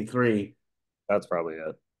 1963. That's probably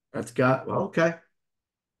it. That's got, well, okay.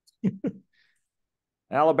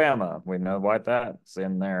 Alabama. We know what that's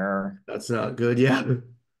in there. That's not good. Yeah. That's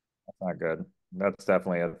not good. That's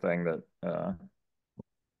definitely a thing that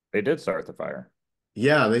they did start the fire.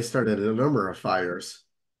 Yeah, they started a number of fires,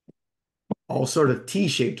 all sort of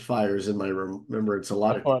T-shaped fires in my remembrance. A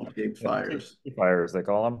lot of T-shaped fires. Fires, they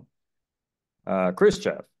call them.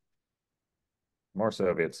 Khrushchev. More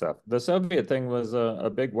Soviet stuff. The Soviet thing was a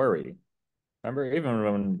big worry. Remember, even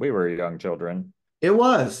when we were young children, It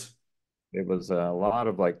was. it was a lot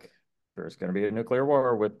of like, there's going to be a nuclear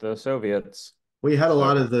war with the Soviets. We had a So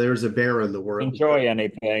lot of there's a bear in the world. enjoy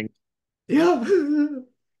anything. Yeah. Feel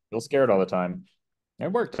scared all the time.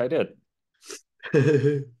 It worked. I did.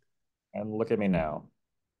 And look at me now.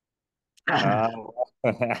 Don't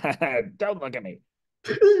look at me.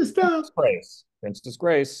 Stop. Princess Grace. Princess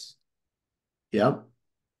Grace. Yep.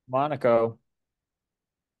 Monaco.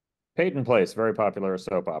 Peyton Place, very popular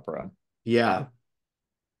soap opera. Yeah.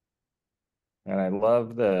 And I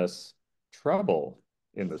love this. Trouble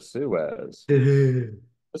in the Suez. This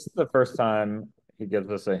is the first time he gives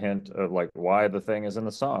us a hint of like why the thing is in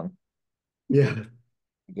the song. Yeah.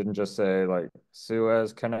 He didn't just say like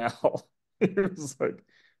Suez Canal. He was like,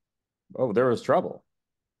 oh, there was trouble.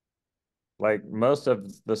 Like most of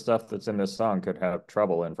the stuff that's in this song could have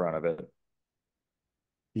trouble in front of it.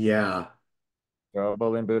 Yeah.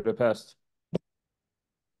 Trouble in Budapest.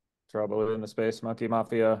 Trouble in the Space Monkey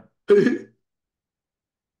Mafia. The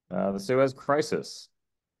Suez Crisis.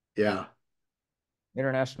 Yeah.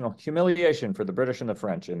 International humiliation for the British and the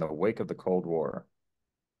French in the wake of the Cold War.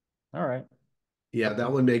 All right. Yeah,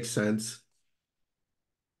 that one makes sense.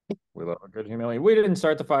 We love a good humiliation. We didn't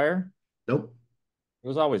start the fire. Nope. It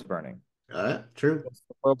was always burning. True.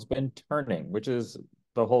 The world's been turning, which is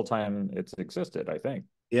the whole time it's existed, I think.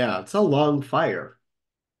 Yeah, it's a long fire.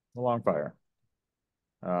 A long fire.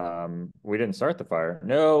 We didn't start the fire.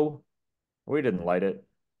 No, we didn't light it,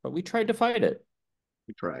 but we tried to fight it.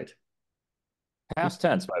 We tried. Past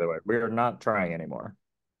tense, by the way. We are not trying anymore.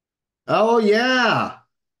 Oh yeah.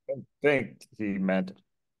 I think he meant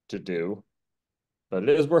to do, but it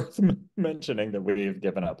is worth mentioning that we've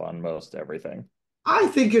given up on most everything. I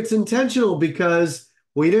think it's intentional because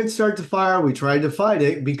we didn't start the fire, we tried to fight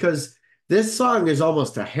it because this song is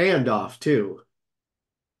almost a handoff too.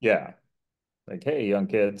 Yeah. Like, hey, young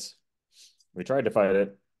kids, we tried to fight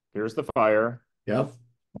it. Here's the fire. Yep.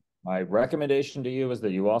 My recommendation to you is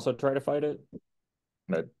that you also try to fight it,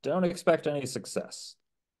 but don't expect any success.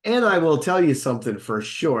 And I will tell you something for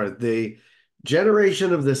sure. The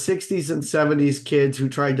generation of the 60s and 70s kids who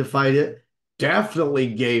tried to fight it definitely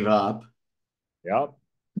gave up. Yep.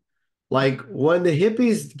 Like when the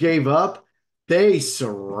hippies gave up, they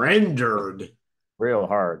surrendered. Real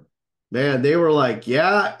hard. Man, they were like,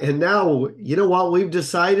 yeah, and now you know what we've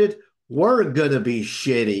decided? We're gonna be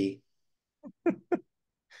shitty.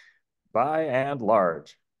 By and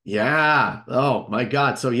large. Yeah. Oh my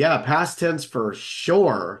God. So yeah, past tense for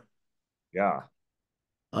sure. Yeah.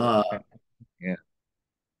 Uh Yeah.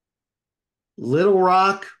 Little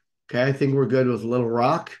Rock. Okay, I think we're good with Little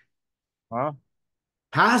Rock. Huh?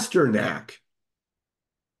 Pasternak.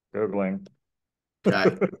 Googling.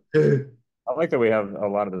 Okay. I like that we have a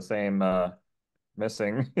lot of the same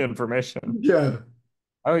missing information. Yeah.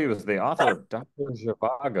 Oh, he was the author of Dr.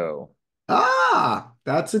 Zhivago, Ah,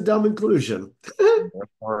 that's a dumb inclusion.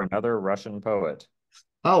 or another Russian poet.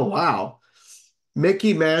 Oh, wow.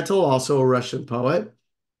 Mickey Mantle, also a Russian poet.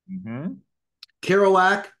 Mm-hmm.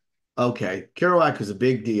 Kerouac. Okay. Kerouac was a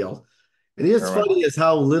big deal. And it's Kerouac. funny as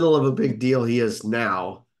how little of a big deal he is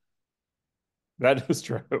now. That is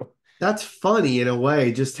true. That's funny in a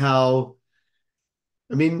way, just how,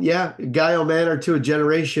 I mean, yeah, Guy Manor to a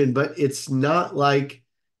generation, but it's not like,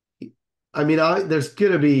 I mean, there's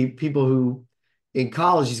going to be people who in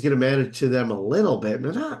college he's going to manage to them a little bit,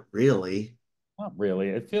 but not really. Not really.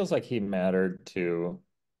 It feels like he mattered to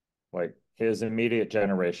like his immediate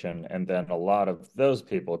generation, and then a lot of those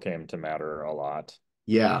people came to matter a lot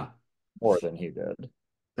Yeah, more than he did.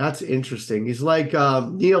 that's interesting. He's like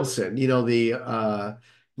Nielsen, the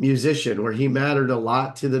musician, where he mattered a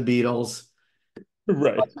lot to the Beatles,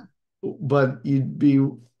 Right. but you'd be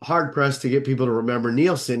hard pressed to get people to remember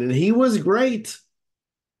Nielsen, and he was great.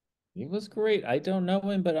 He was great. I don't know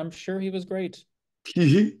him, but I'm sure he was great.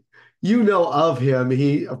 You know of him.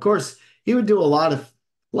 He, of course, he would do a lot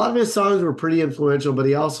of his songs were pretty influential, but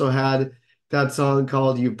he also had that song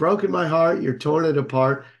called "You've Broken My Heart, You're Torn It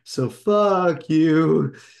Apart, So Fuck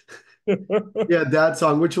You." Yeah, that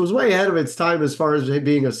song, which was way ahead of its time as far as it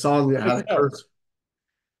being a song that had a Yeah, curse.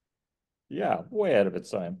 yeah, way out of its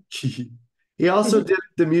time. He also did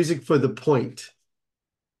the music for The Point.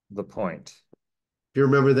 The point. If you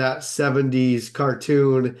remember that 70s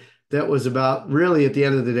cartoon that was about, really at the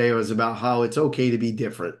end of the day, it was about how it's okay to be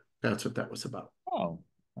different. That's what that was about. Oh,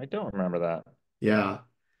 I don't remember that. Yeah.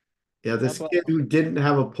 Yeah, How this about kid who didn't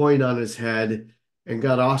have a point on his head and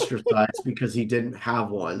got ostracized because he didn't have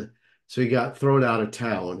one. So he got thrown out of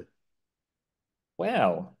town.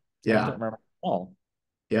 wow? I don't Yeah. remember at all.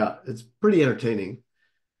 Yeah. It's pretty entertaining.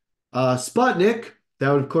 Sputnik,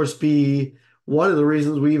 that would, of course, be one of the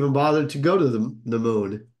reasons we even bothered to go to the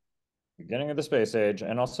moon. Beginning of the space age,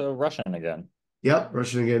 and also Russian again. Yep,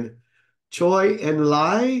 Russian again. Choi and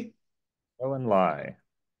Lai. Go and lie.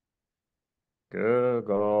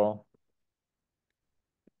 Google.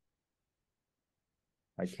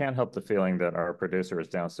 I can't help the feeling that our producer is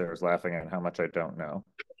downstairs laughing at how much I don't know,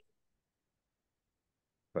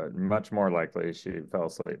 but much more likely she fell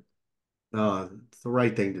asleep. It's the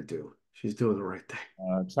right thing to do. She's doing the right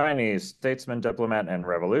thing. Chinese statesman, diplomat, and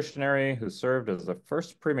revolutionary who served as the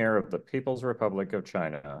first premier of the People's Republic of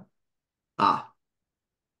China. Ah,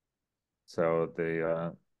 So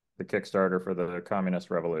the Kickstarter for the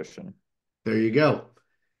Communist Revolution. there you go.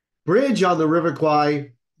 Bridge on the River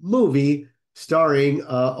Kwai movie starring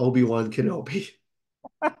Obi-Wan Kenobi.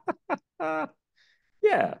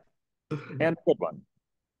 Yeah, and a good one,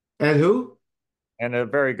 And who? and a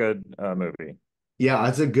very good movie. Yeah,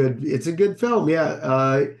 it's a good film.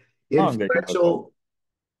 Yeah. Long ago.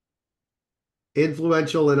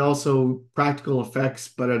 Influential and also practical effects,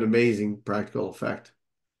 but an amazing practical effect.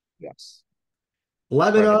 Yes.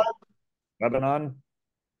 Lebanon, Right. Lebanon.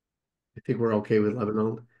 I think we're okay with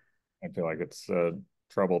Lebanon. I feel like it's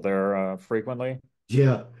trouble there frequently.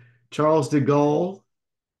 Yeah. Charles de Gaulle.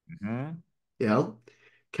 Hmm. Yeah.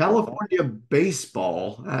 California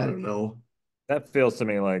baseball. I don't know. That feels to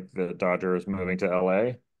me like the Dodgers moving to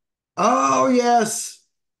LA. Oh, yes.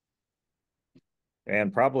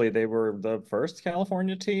 And probably they were the first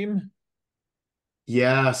California team.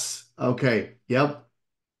 Yes. Okay. Yep.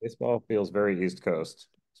 Baseball feels very East Coast,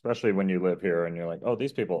 especially when you live here and you're like, oh,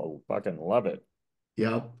 these people fucking love it.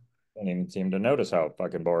 Yep. Don't even seem to notice how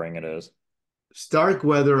fucking boring it is.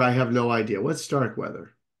 Starkweather, I have no idea. What's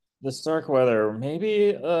Starkweather? The Starkweather,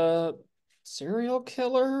 maybe a serial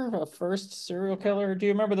killer, a first serial killer. Do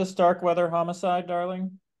you remember the Starkweather homicide,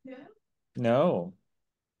 darling? No.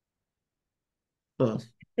 Huh.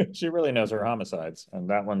 She really knows her homicides, and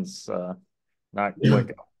that one's not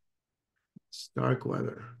clicking.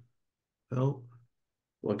 Starkweather. Well,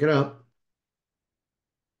 look it up.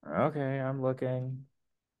 Okay, I'm looking.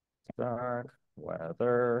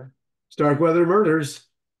 Starkweather. Starkweather murders.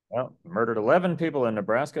 Well, murdered 11 people in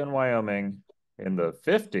Nebraska and Wyoming in the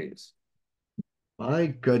 50s. My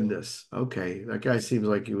goodness. Okay. That guy seems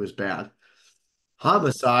like he was bad.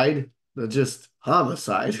 Homicide. Just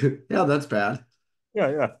homicide. Yeah, that's bad. Yeah,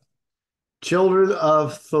 yeah. Children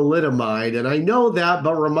of thalidomide. And I know that,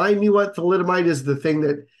 but remind me what thalidomide is, the thing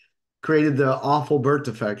that created the awful birth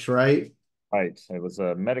defects, right? Right. It was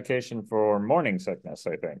a medication for morning sickness,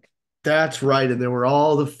 I think. That's right. And there were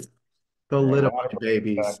all the Yeah, a lot of thalidomide birth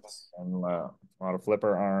babies. defects and a lot of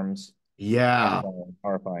flipper arms, Yeah.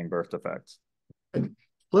 horrifying birth defects. And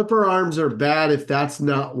flipper arms are bad if that's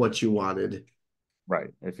not what you wanted. Right.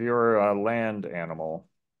 If you're a land animal,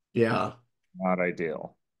 Yeah. not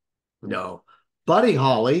ideal. No. Buddy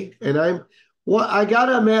Holly. And I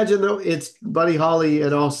gotta imagine though it's Buddy Holly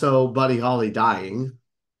and also Buddy Holly dying.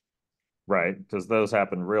 Right. Because those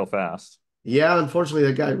happen real fast. Yeah,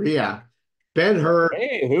 unfortunately that guy, yeah. Ben-Hur.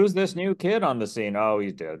 Hey, who's this new kid on the scene? Oh,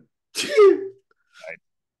 he's dead. Right.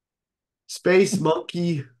 Space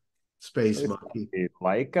Monkey. Space Space Monkey. monkey.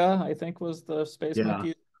 Laika, I think, was the space Yeah.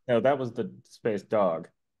 monkey. No, that was the space dog.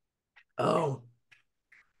 Oh,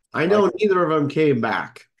 I know Laika. neither of them came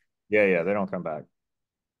back. Yeah, yeah, they don't come back.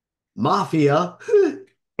 Mafia.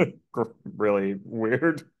 Really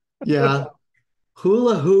weird. Yeah.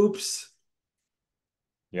 Hula hoops.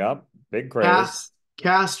 Yep. Big craze.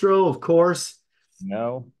 Castro, of course.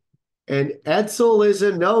 No. And Edsel is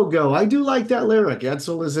a no-go. I do like that lyric.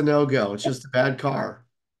 Edsel is a no-go. It's just a bad car.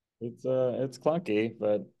 It's clunky,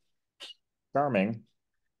 but charming.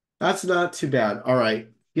 That's not too bad. All right.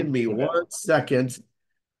 Give Not me too bad. 1 second.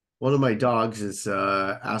 One of my dogs is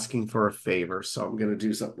asking for a favor, so I'm going to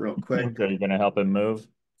do something real quick. Okay, you're gonna help him move?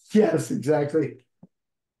 Yes, exactly.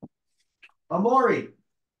 Amori,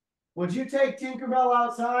 would you take Tinkerbell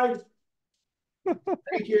outside?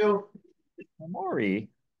 Thank you. Maury.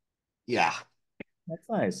 Yeah. That's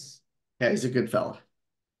nice. Yeah, he's a good fella.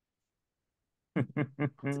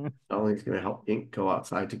 Ollie's going to help Ink go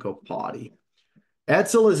outside to go potty.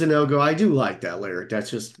 Edsel is a no-go. I do like that lyric. That's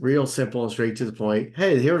just real simple and straight to the point.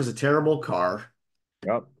 Hey, here's a terrible car.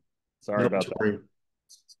 Yep. Sorry No about that. touring.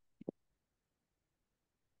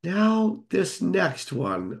 Now, this next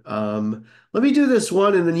one. Let me do this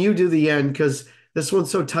one and then you do the end because this one's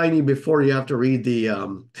so tiny before you have to read the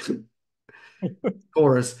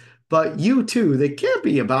chorus. But U2, they can't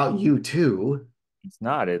be about U2. It's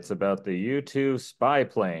not. It's about the U-2 spy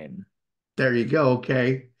plane, There you go.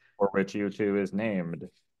 Okay. for which U-2 is named.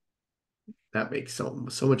 That makes so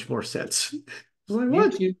much more sense. I was like,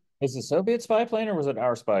 what? U-2 is the Soviet spy plane or was it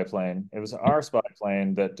our spy plane? It was our spy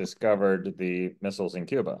plane that discovered the missiles in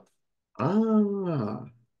Cuba. Ah,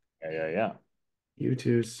 Yeah, yeah, yeah.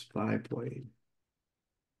 U2 spy plane.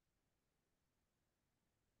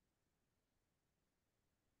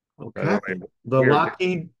 By the Okay. way, The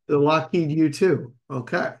weird. Lockheed U2.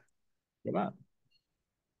 Okay. Come on.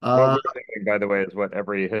 What Uh, we're doing, by the way, is what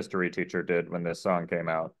every history teacher did when this song came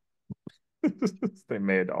out. They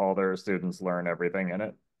made all their students learn everything in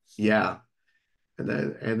it. yeah. And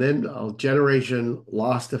then a generation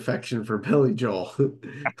lost affection for Billy Joel.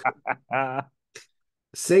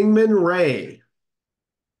 Syngman Rhee,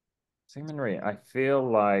 Syngman Rhee, I feel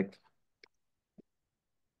like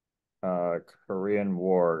a Korean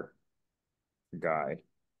War guy.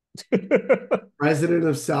 president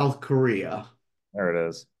of South Korea. There it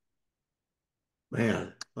is.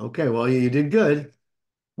 Man. Okay, well, you did good.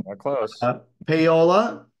 Not close.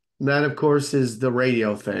 Payola, that of course is the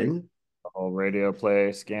radio thing. The whole radio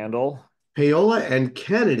play scandal. Payola and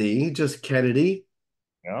Kennedy, just Kennedy.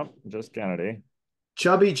 Yep, just Kennedy.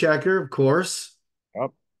 Chubby Checker, of course.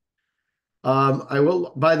 Yep. I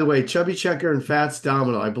will, by the way, Chubby Checker and Fats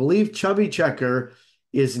Domino. I believe Chubby Checker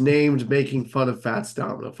is named making fun of Fats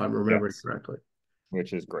Domino, if I'm remembering Yes, correctly.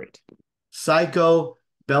 which is great. Psycho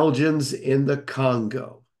Belgians in the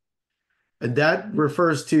Congo. And that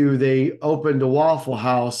refers to they opened a Waffle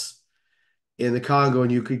House in the Congo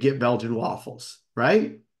and you could get Belgian waffles.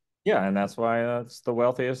 right? Yeah, and that's why it's the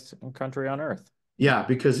wealthiest country on earth. Yeah,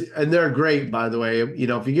 because and they're great, by the way. You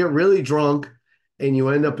know, if you get really drunk and you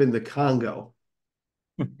end up in the Congo,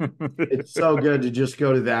 it's so good to just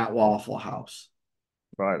go to that Waffle House.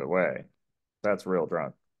 By the way, that's real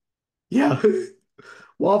drunk. Yeah.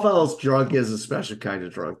 Waffle House drunk is a special kind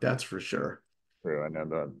of drunk, that's for sure. True. And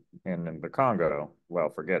in the Congo,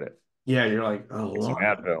 well, forget it. Yeah, you're like, oh Get some Lord,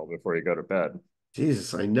 Advil before you go to bed.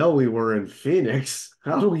 Jesus, I know we were in Phoenix.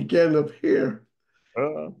 How do we get up here?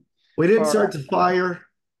 Uh, We didn't far start the fire.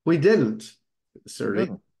 We didn't, we Serty.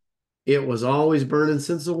 didn't. It was always burning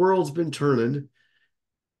since the world's been turning.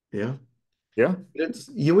 Yeah. Yeah. It's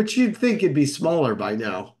you which you'd think it'd be smaller by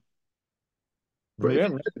now. But if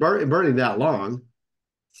Yeah. it's burning that long,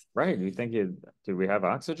 Right. You think do we have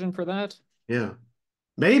oxygen for that? yeah.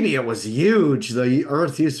 Maybe it was huge. The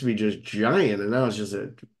Earth used to be just giant, and now it's just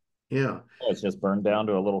a, yeah. Oh, it's just burned down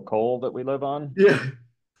to a little coal that we live on. Yeah.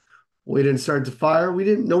 We didn't start the fire. We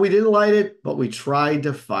didn't, no, we didn't light it, but we tried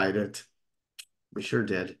to fight it. We sure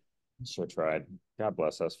did. Sure tried. God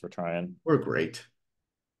bless us for trying. We're great.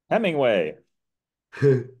 Hemingway,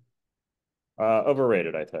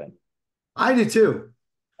 overrated, I think. I do too.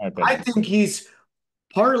 My I opinion. think he's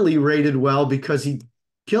partly rated well because he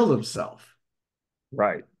killed himself.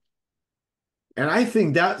 Right. And I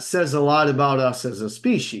think that says a lot about us as a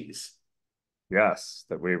species. Yes,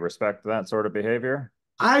 that we respect that sort of behavior.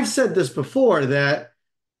 I've said this before that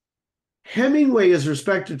Hemingway is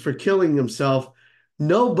respected for killing himself.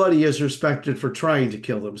 Nobody is respected for trying to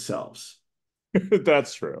kill themselves.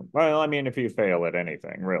 That's true. Well, I mean, if you fail at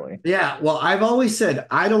anything, really. Yeah, well, I've always said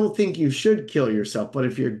I don't think you should kill yourself, but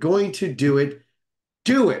if you're going to do it,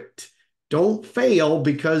 do it. Don't fail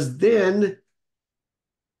because then,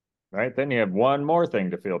 Right? Then you have one more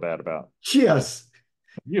thing to feel bad about. yes.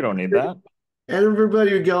 You don't need that. And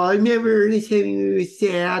everybody would go, I never heard this Hemingway was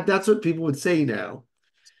sad. That's what people would say now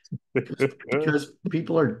because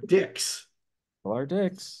people are dicks. Well, our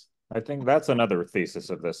dicks. I think that's another thesis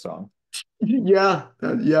of this song. Yeah,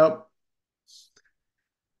 yep.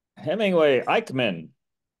 Hemingway Eichmann.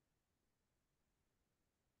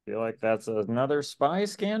 Feel like that's another spy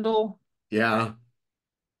scandal? Yeah.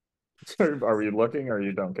 Are we looking or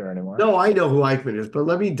you don't care anymore? No, I know who Eichmann is, but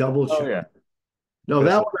let me double Oh, check. yeah. No, This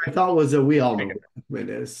that is, one I thought was a we all know who Eichmann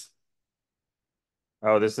is.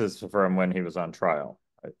 oh, this is from when he was on trial,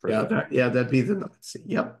 I Yeah, presume. that'd be the Nazi.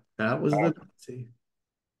 Yep, that was the Nazi.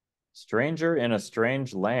 Stranger in a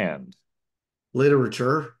Strange Land.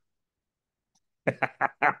 Literature,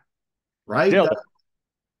 right? Dylan.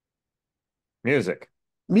 Music.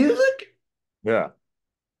 Music? Yeah.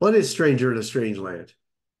 What is Stranger in a Strange Land?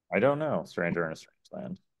 I don't know. Stranger in a Strange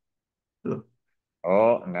Land. Huh.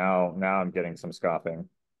 Oh, now I'm getting some scoffing.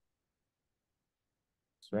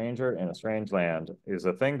 Stranger in a Strange Land is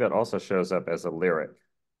a thing that also shows up as a lyric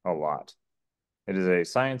a lot. It is a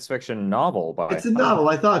science fiction novel by It's a novel.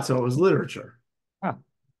 I thought so. It was literature. huh,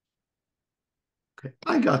 Okay,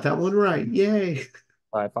 I got that one right. Yay.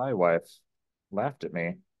 Sci-Fi Wife laughed at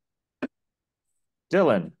me.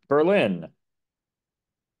 Dylan, Berlin,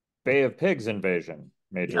 Bay of Pigs invasion,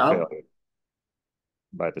 major Yeah. failure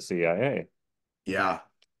by the CIA. Yeah.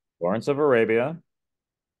 Lawrence of Arabia.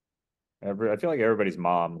 I feel like everybody's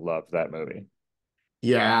mom loved that movie.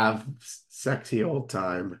 Yeah. Sexy old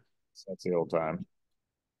time. That's the old time.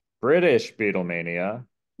 British Beatlemania,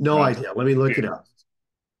 No not to idea. Let me look be it up. confused.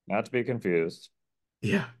 Not to be confused.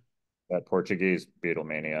 Yeah. That Portuguese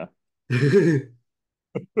Beatlemania.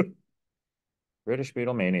 British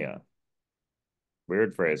Beatlemania.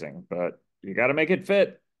 Weird phrasing, but you got to make it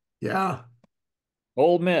fit. Yeah.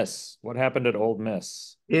 Ole Miss. What happened at Ole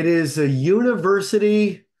Miss? It is a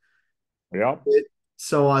university. Yep.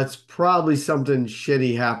 So it's probably something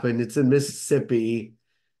shitty happened. It's in Mississippi.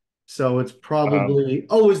 So it's Um, probably,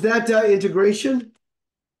 oh, is that integration?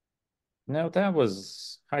 no, that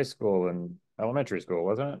was high school and elementary school,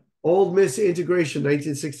 wasn't it? Old Miss Integration,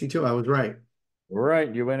 1962. I was right.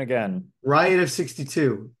 Right, you win again. Riot of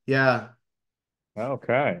 62. Yeah.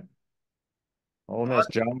 Okay. Ole Miss,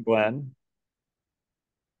 John Glenn,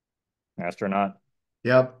 astronaut.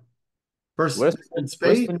 Yep. First Liston, in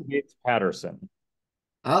space. Liston beats Patterson.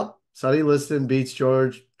 Oh, Sonny Liston beats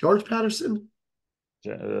George Patterson.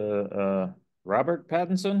 Robert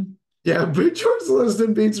Pattinson. Yeah, but George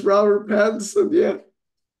Liston beats Robert Pattinson. Yeah.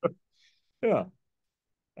 Yeah.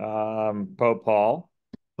 Pope Paul.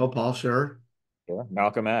 Oh, Paul, sure. Sure.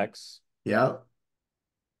 Malcolm X. Yeah.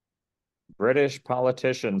 British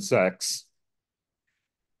politician sex.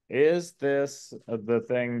 Is this the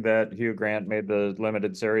thing that Hugh Grant made the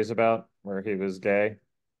limited series about, where he was gay?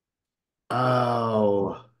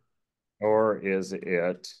 Oh, Or is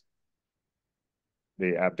it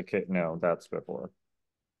the abdicate? No, that's before.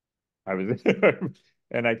 I was,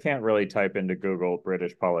 and I can't really type into Google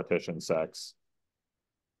British politician sex.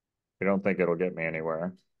 I don't think it'll get me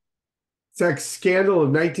anywhere. Sex scandal of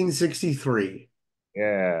 1963.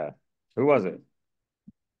 Yeah. Who was it?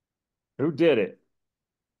 Who did it?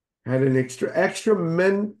 Had an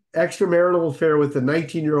extramarital affair with a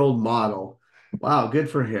 19-year-old model. Wow, good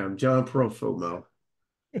for him. John Profumo.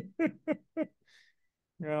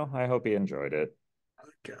 Well, I hope he enjoyed it.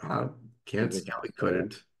 God, can't He's a see how he fan.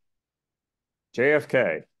 couldn't.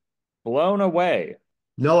 JFK, blown away.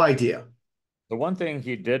 No idea. The one thing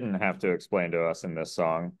he didn't have to explain to us in this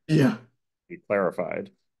song, Yeah. he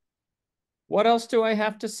clarified. What else do I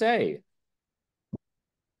have to say?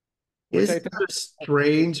 Which I Isn't think that a is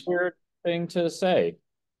strange? a weird thing to say.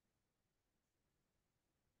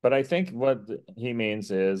 But I think what he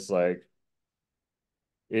means is like,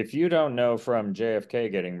 if you don't know from JFK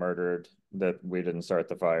getting murdered that we didn't start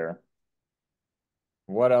the fire,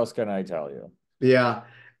 what else can I tell you? Yeah.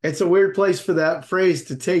 It's a weird place for that phrase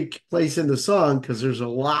to take place in the song because there's a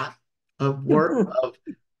lot of work of,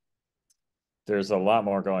 There's a lot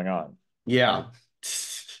more going on. yeah.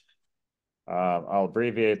 I'll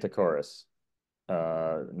abbreviate the chorus.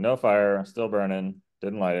 No fire, still burning,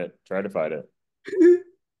 didn't light it, tried to fight it.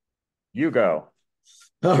 You go.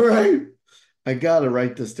 All right. I gotta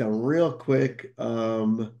write this down real quick.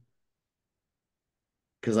 Because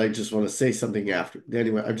I just want to say something after.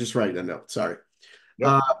 Anyway, I'm just writing a note. Sorry. Yep.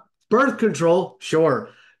 Uh, birth control, sure.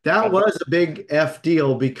 That That's a was a big F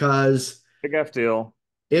deal because big F deal.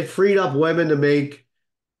 it freed up women to make,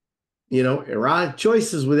 erotic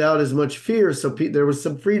choices without as much fear. So there was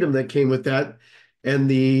some freedom that came with that and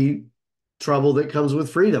the trouble that comes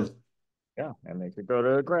with freedom. Yeah. And they could go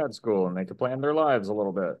to grad school and they could plan their lives a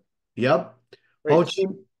little bit. Yep. Ho Great.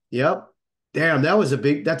 Chi, yep. Damn,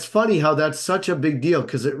 that's funny how that's such a big deal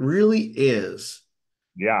because it really is.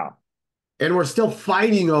 Yeah. And we're still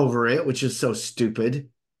fighting over it, which is so stupid.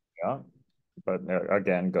 Yeah. But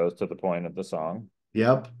again, goes to the point of the song.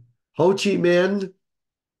 Yep. Ho Chi Minh,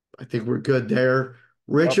 I think we're good there. Yep.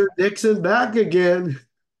 Richard Nixon back again.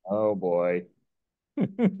 Oh boy.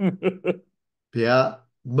 Yeah.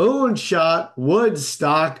 Moonshot,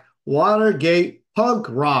 Woodstock, Watergate, punk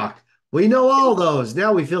rock. We know all those.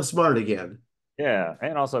 Now we feel smart again. Yeah.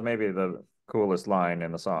 And also maybe the coolest line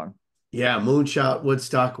in the song. Yeah, Moonshot,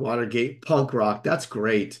 Woodstock, Watergate, punk rock. That's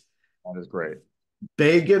great. That is great.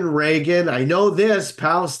 Begin, Reagan. I know this.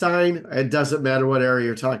 Palestine. It doesn't matter what area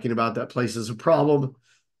you're talking about. That place is a problem.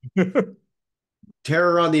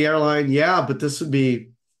 Terror on the airline. Yeah, but this would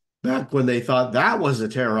be back when they thought that was a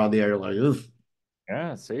terror on the airline. Oof.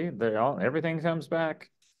 Yeah, see, everything comes back.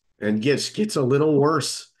 And gets a little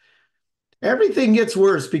worse. Everything gets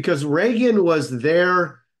worse because Reagan was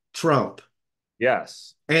their Trump.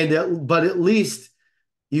 Yes. But at least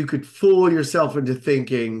you could fool yourself into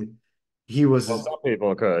thinking he Well, was, some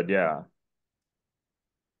people could, yeah.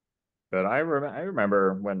 But I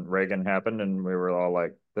remember when Reagan happened and we were all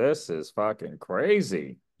like, this is fucking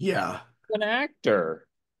crazy. yeah. An actor,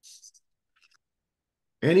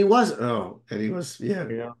 And he was,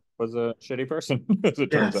 yeah. was a shitty person, as it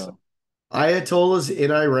turns Yes. out. Ayatollahs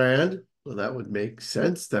in Iran. Well, that would make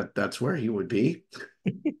sense that's where he would be.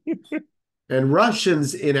 And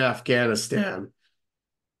Russians in Afghanistan. Yeah,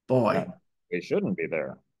 Boy, they shouldn't be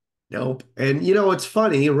there. nope. And it's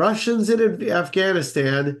funny. Russians in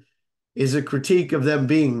Afghanistan is a critique of them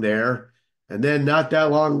being there. And then not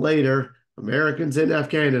that long later, Americans in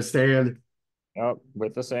Afghanistan. Yep,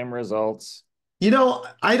 with the same results.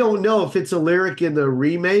 I don't know if it's a lyric in the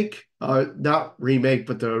remake, not remake,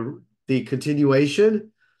 but the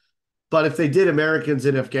continuation. But if they did Americans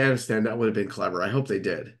in Afghanistan, that would have been clever. I hope they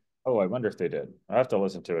did. Oh, I wonder if they did. I have to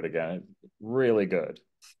listen to it again. Really good.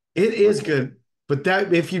 It is good. But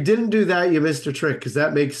that if you didn't do that, you missed a trick because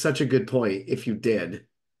that makes such a good point if you did.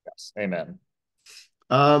 Yes. Amen.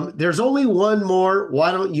 There's only one more.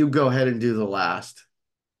 Why don't you go ahead and do the last?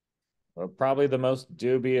 Well, probably the most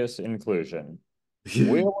dubious inclusion.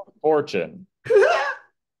 Wheel of Fortune.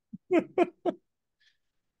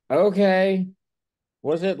 Okay.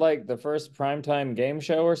 Was it like the first primetime game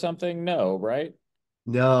show or something? No, right?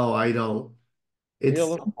 No, I don't.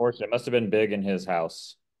 Wheel It's of Fortune must have been big in his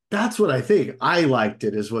house. That's what I think. I liked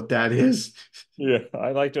it, is what that is. Yeah,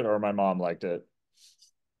 I liked it, or my mom liked it.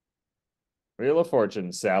 Wheel of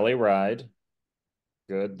Fortune, Sally Ride.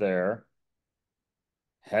 Good there.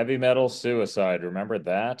 Heavy Metal Suicide. Remember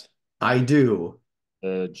that? I do.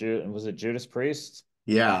 Was it Judas Priest?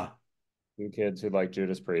 Yeah. Two kids who liked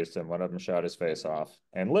Judas Priest, and one of them shot his face off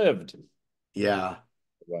and lived. Yeah.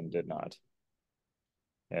 one did not.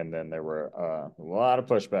 And then there were a lot of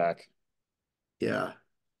pushback. Yeah,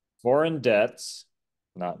 Foreign debts,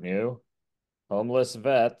 not new. Homeless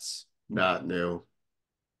vets. not new.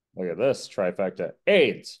 Look at this trifecta.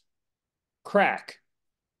 AIDS, crack,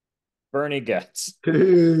 Bernie gets.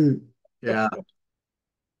 Yeah,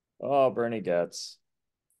 Oh, Bernie gets.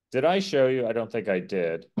 Did I show you? I don't think I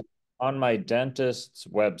did. On my dentist's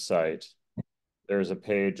website, there's a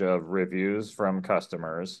page of reviews from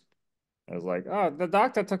customers. It was like, oh, the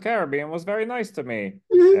doctor took care of me and was very nice to me.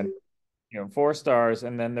 And 4 stars,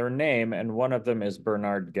 and then their name, and one of them is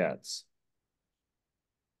Bernard Getz.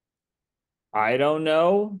 I don't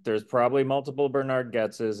know. There's probably multiple Bernard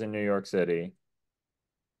Getzes in New York City,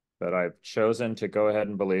 but I've chosen to go ahead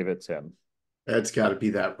and believe it's him. that's got to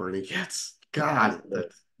be that Bernie Getz. God,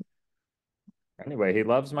 Anyway, he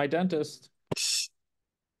loves my dentist,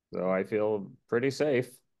 so I feel pretty safe.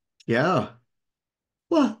 yeah.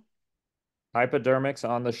 Well, Hypodermics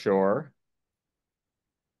on the shore.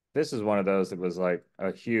 This is one of those that was like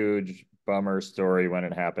a huge bummer story when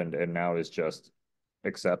it happened, and now is just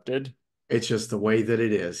accepted. it's just the way that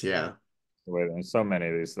it is. Yeah. The way there's so many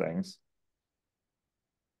of these things.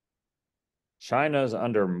 China's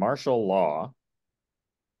under martial law.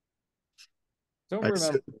 Don't That's,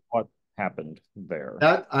 remember what happened there.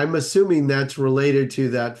 that I'm assuming that's related to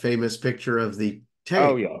that famous picture of the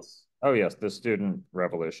Oh, tank. yes. Oh, yes. The student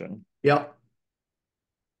revolution. Yep.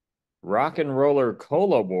 Rock and roller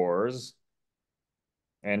cola wars.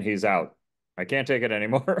 And he's out. I can't take it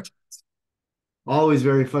anymore. Always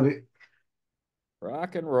very funny.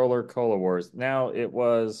 Rock and roller cola wars. Now it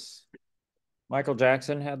was Michael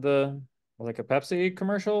Jackson had the like a Pepsi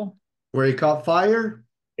commercial. Where he caught fire.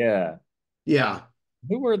 Yeah. Yeah.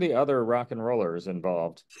 Who were the other rock and rollers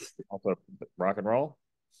involved? Also rock and roll?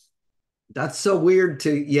 That's so weird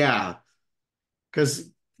to, yeah. Because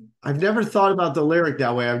I've never thought about the lyric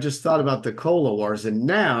that way. I've just thought about the Cola Wars. And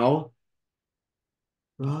now,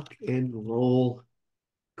 rock and roll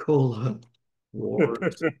cola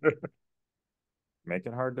wars. Make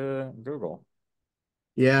it hard to Google.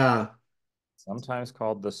 Yeah. Sometimes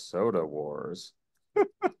called the soda wars.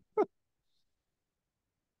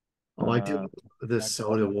 Oh, I do Uh, the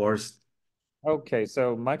soda wars. okay,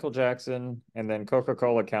 so Michael Jackson and then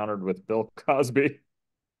Coca-Cola countered with Bill Cosby.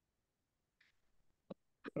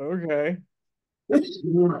 Okay.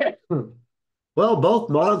 Well, both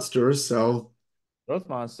monsters, so Both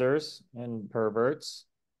monsters and perverts.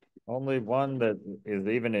 Only one that is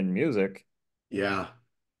even in music. yeah.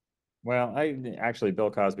 Well, I actually Bill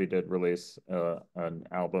Cosby did release an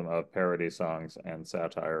album of parody songs and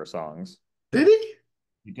satire songs. Did he?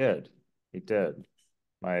 He did. He did.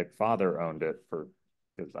 My father owned it for,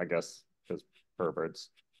 because I guess, because perverts.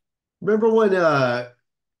 Remember when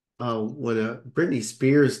Britney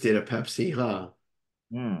Spears did a Pepsi, huh?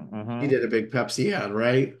 He Mm-hmm. did a big Pepsi ad,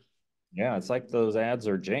 right? Yeah, it's like those ads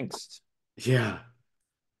are jinxed. Yeah.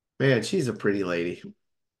 Man, she's a pretty lady.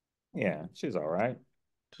 Yeah, she's all right.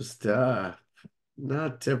 Just not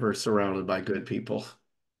ever surrounded by good people.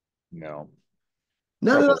 No,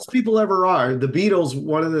 None of trouble. those people ever are. The Beatles,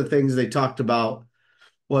 one of the things they talked about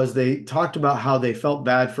was they talked about how they felt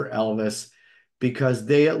bad for Elvis because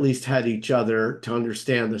they at least had each other to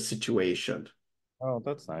understand the situation. Oh,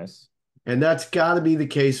 that's nice. And that's got to be the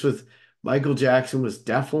case with Michael Jackson was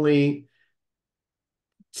definitely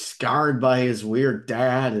scarred by his weird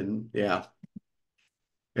dad and yeah.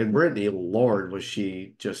 And Brittany, Lord, was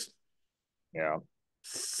she just Yeah,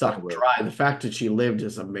 sucked weird. dry. The fact that she lived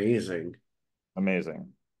is amazing.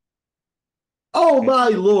 Amazing. Oh my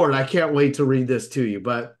Lord, I can't wait to read this to you.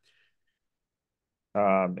 But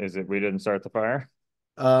Is it we didn't start the fire?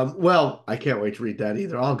 well, I can't wait to read that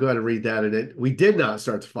either. I'll go ahead and read that in it. We did not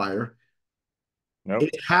start the fire. Nope.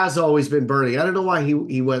 It has always been burning. I don't know why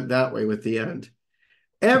he went that way with the end.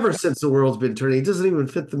 Ever since the world's been turning, it doesn't even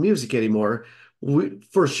fit the music anymore.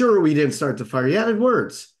 For sure, we didn't start the fire. He added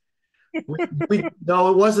words.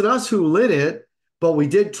 No, it wasn't us who lit it, but we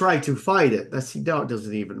did try to fight it. That's no, it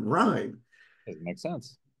doesn't even rhyme. Doesn't make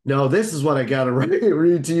sense. No, this is what I got to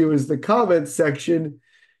read to you is the comment section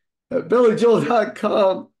at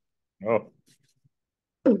billyjoel.com. Oh,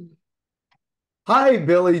 Hi,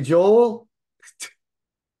 Billy Joel.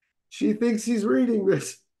 She thinks he's reading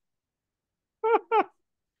this.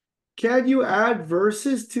 Can you add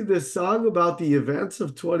verses to the song about the events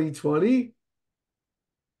of 2020?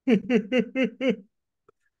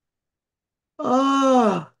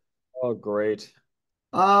 Ah, oh, great.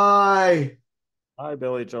 I. Hi,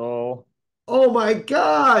 Billy Joel. Oh my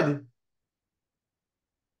God.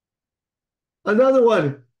 Another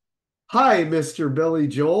one. Hi, Mr. Billy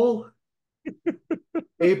Joel.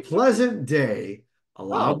 a pleasant day.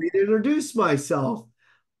 Allow Oh, me to introduce myself.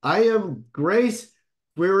 I am Grace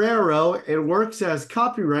Guerrero and works as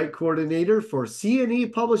copyright coordinator for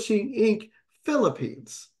CNE Publishing Inc.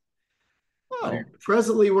 Philippines. I am oh,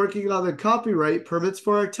 presently working on the copyright permits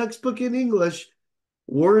for our textbook in English,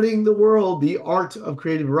 Wording the World, the Art of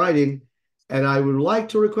Creative Writing, and I would like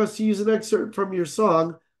to request to use an excerpt from your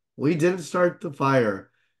song, We Didn't Start the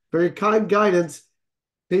Fire. Very kind guidance.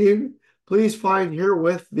 Please find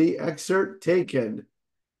herewith the excerpt taken.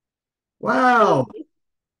 Wow,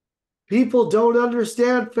 people don't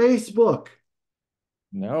understand Facebook.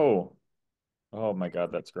 no. Oh my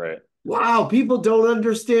God, that's great. Wow, people don't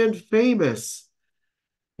understand famous.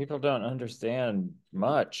 People don't understand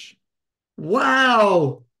much.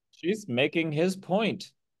 Wow, She's making his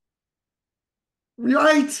point.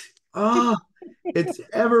 right? Ah, it's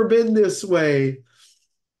ever been this way.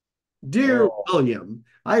 Dear Oh, William,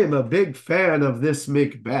 I am a big fan of this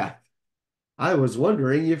Macbeth. I was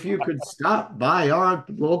wondering if you could stop by our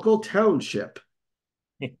local township.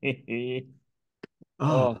 oh,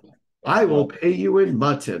 Oh, that's I will well, pay you in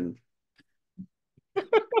mutton.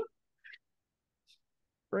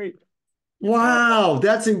 great. Oh, Wow,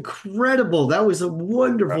 that's incredible. That was a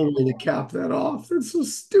wonderful way to cap that off. That's so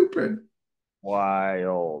stupid.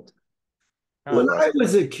 wild. God When bless. I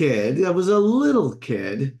was a kid, I was a little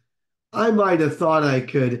kid, I might have thought I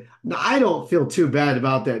could. Now, I don't feel too bad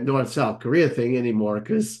about that North South Korea thing anymore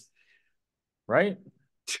because Right?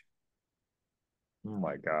 Oh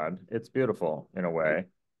my God. It's beautiful in a way.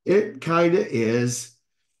 it kind of is.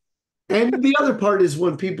 And the other part is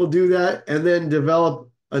when people do that and then develop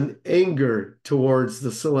an anger towards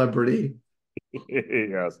the celebrity.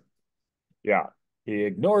 Yes. Yeah. He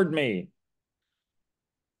ignored me.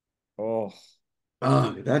 Oh,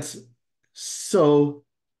 Oh, that's so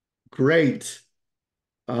great.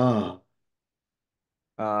 Oh,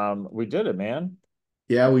 we did it, man.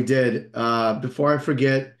 yeah, we did. Before I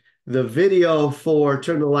forget, the video for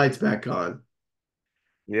Turn the Lights Back On,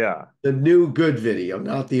 Yeah. the new good video,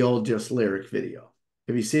 not the old just lyric video.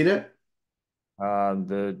 Have you seen it?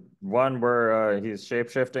 The one where he's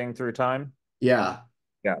shape-shifting through time. Yeah,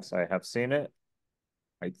 Yes, I have seen it.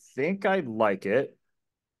 I think I like it.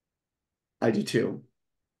 I do too.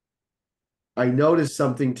 I noticed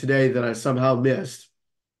something today that I somehow missed.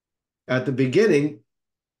 At the beginning,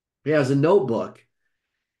 he has a notebook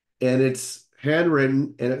and it's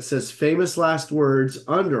handwritten and it says famous last words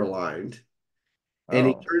underlined. And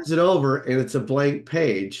he Oh. turns it over and it's a blank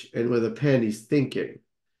page. And with a pen, he's thinking.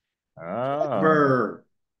 Oh, Clever.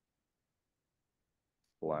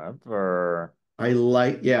 clever. I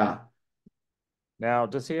like, yeah. Now,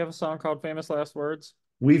 does he have a song called Famous Last Words?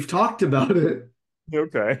 We've talked about it.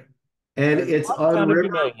 Okay. And It it's on sounded River.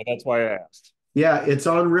 familiar. That's why I asked. Yeah, it's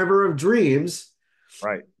on River of Dreams.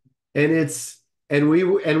 Right. And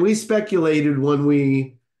we speculated when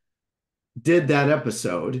we did that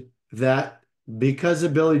episode that because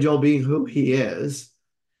of Billy Joel being who he is,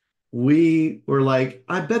 we were like,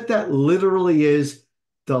 I bet that literally is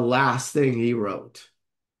the last thing he wrote.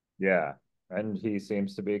 Yeah. And he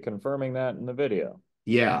seems to be confirming that in the video.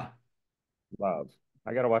 Yeah. Love.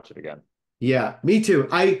 I gotta watch it again. Yeah. Me too.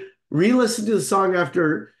 I re-listened to the song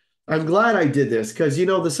after. I'm glad I did this because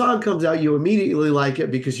the song comes out, you immediately like it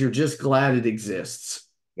because you're just glad it exists.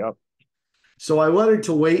 Yep. So I wanted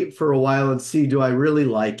to wait for a while and see, do I really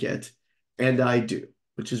like it? And I do,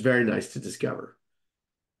 which is very nice to discover.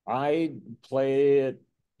 I play it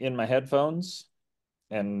in my headphones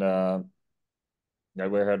and I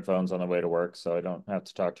wear headphones on the way to work so I don't have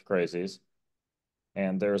to talk to crazies.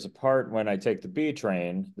 And there's a part when I take the B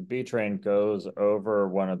train goes over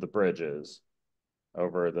one of the bridges,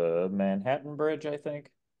 over the Manhattan Bridge, I think.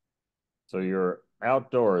 So you're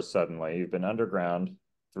outdoors suddenly. You've been underground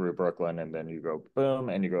through Brooklyn, and then you go boom,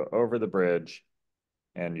 and you go over the bridge,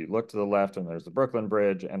 and you look to the left, and there's the Brooklyn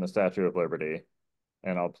Bridge and the Statue of Liberty.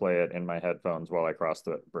 And I'll play it in my headphones while I cross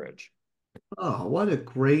the bridge. Oh, what a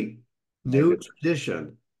great Make new it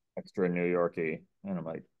tradition. extra New Yorky. And I'm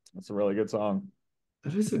like, that's a really good song.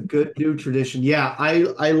 That is a good new tradition. Yeah,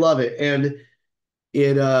 I love it. And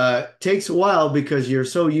it takes a while because you're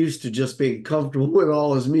so used to just being comfortable with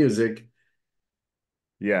all his music.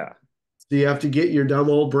 Yeah. So you have to get your dumb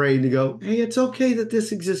old brain to go, hey, it's okay that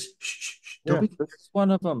this exists. Shh, shh, shh. Yeah. This is one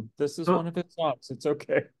of them. This is one of his songs. It's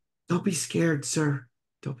okay. Don't be scared, sir.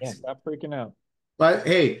 Don't be Yeah. scared. Stop freaking out. But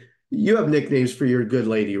hey, you have nicknames for your good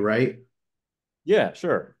lady, right? Yeah,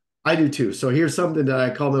 sure. I do too. So here's something that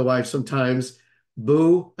I call my wife sometimes.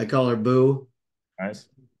 Boo. I call her Boo. Nice.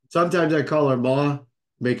 Sometimes I call her Ma,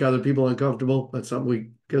 make other people uncomfortable. That's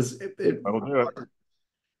something because That'll do it.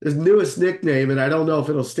 his newest nickname, and I don't know if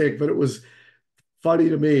it'll stick, but it was funny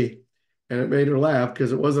to me. And it made her laugh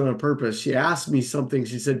because it wasn't on purpose. She asked me something.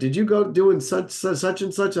 She said, "Did you go doing such and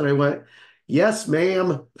such?" And I went, "Yes,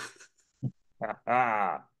 ma'am."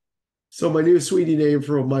 Ah, So my new sweetie name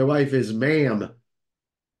for my wife is Ma'am.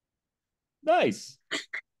 nice.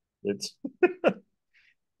 It's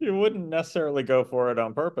you wouldn't necessarily go for it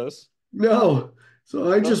on purpose. No. So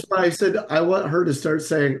Those- I said, I want her to start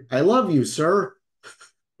saying, "I love you, sir."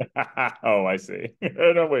 Oh, I see.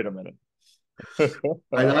 No, wait a minute.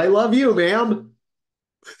 And I love you, ma'am.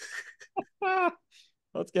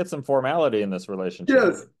 Let's get some formality in this relationship.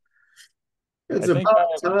 Yes. It's I think about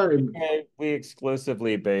time. we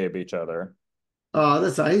exclusively babe each other. Oh,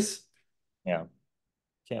 that's nice. Yeah,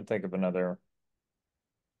 can't think of another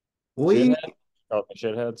We shithead. Call me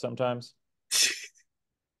shithead sometimes.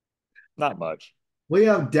 Not much. we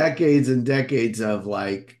have decades and decades of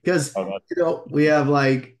like, because Oh, that's we have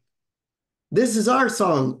like this is our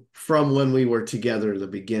song from when we were together in the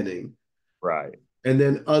beginning. right. And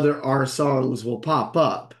then other our songs will pop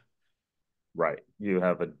up. Right. You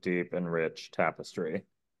have a deep and rich tapestry.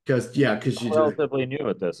 Because you I'm just relatively new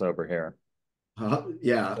at this over here.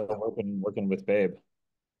 yeah. So working with Babe.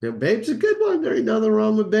 Yeah, Babe's a good one. There ain't nothing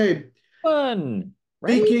wrong with Babe. Fun,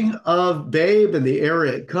 right? Speaking of Babe and the era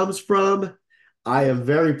it comes from, I am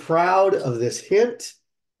very proud of this hint.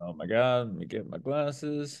 Oh my God, let me get my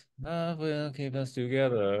glasses. I will keep us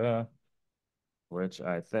together, which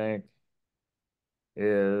I think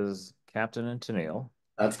is Captain and Tennille.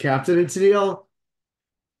 That's Captain and Tennille.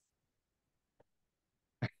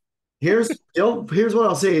 Here's what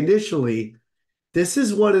I'll say initially. This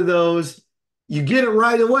is one of those you get it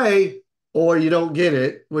right away or you don't get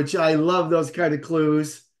it, which I love those kind of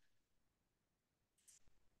clues.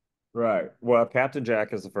 Right. Well, Captain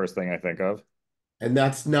Jack is the first thing I think of. And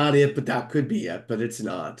that's not it, but that could be it, but it's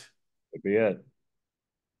not. Could be it.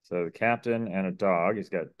 So the captain and a dog. He's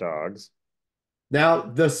got dogs. Now,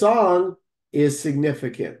 the song is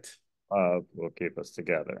significant. Will keep us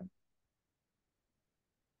together.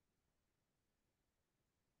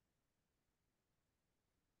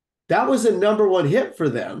 That was a number one hit for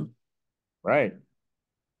them. Right.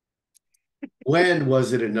 When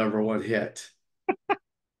was it a number one hit?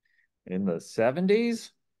 In the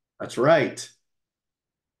 70s? That's right.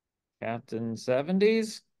 Captain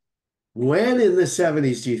 70s? When in the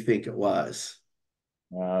 70s do you think it was?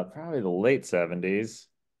 Probably the late 70s.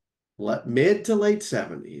 Mid to late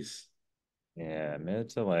 70s. Yeah, mid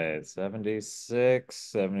to late 76,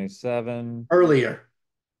 77, Earlier.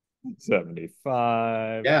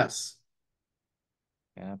 75. Yes.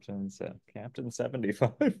 Captain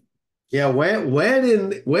 75. Yeah, when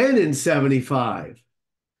in 75?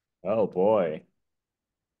 Oh boy.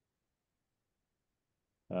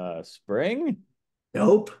 Spring?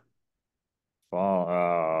 Nope. Fall.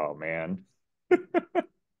 Oh man.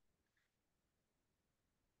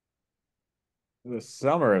 The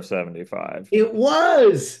summer of 75. It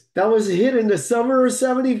was. That was a hit in the summer of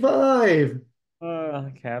 75.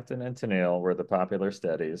 Captain and Tennille were the popular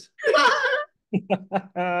steadies.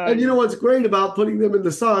 And you know They what's great about putting them in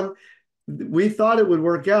the song? We thought it would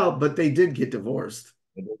work out, but they did get divorced.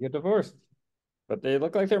 did get divorced, but they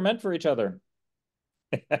look like they're meant for each other.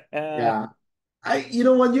 Yeah.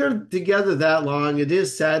 When you're together that long, it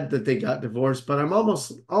is sad that they got divorced, but I'm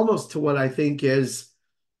almost to what I think is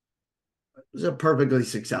it was a perfectly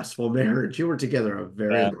successful marriage. You were together a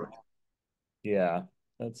very Yeah, long. yeah.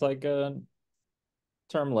 That's like term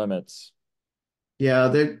limits.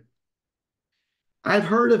 Yeah, I've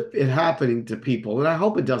heard of it happening to people, and I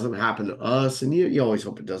hope it doesn't happen to us. And you always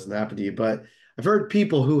hope it doesn't happen to you, but I've heard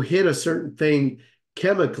people who hit a certain thing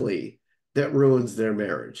chemically that ruins their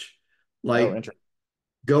marriage, Oh, like interesting.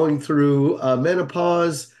 going through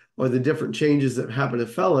menopause or the different changes that happen to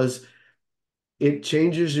fellas. It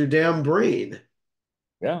changes your damn brain.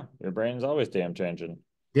 Yeah, your brain's always damn changing.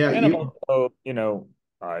 Yeah, And I'm also,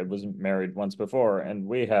 I was married once before, and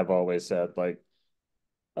we have always said like,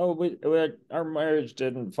 oh, our marriage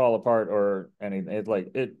didn't fall apart or anything.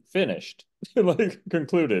 It finished, like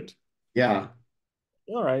concluded. yeah.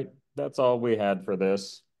 All right, that's all we had for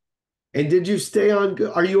this. And did you stay on?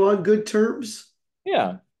 Are you on good terms?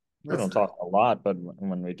 Yeah, we That's don't talk a lot, but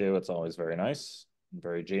when we do, it's always very nice, and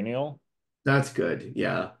very genial. that's good.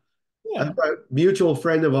 Yeah. A Yeah. mutual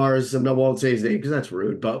friend of ours, and I won't say his name because that's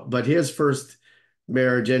rude, but his first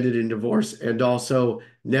marriage ended in divorce and also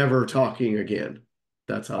never talking again.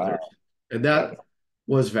 That's how they're, Wow. and That's that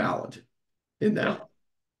was valid in yeah.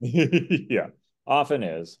 that. Yeah. Often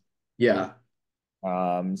is. Yeah.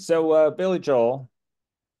 So Billy Joel,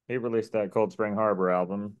 he released that Cold Spring Harbor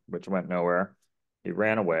album, which went nowhere. He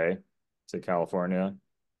ran away to California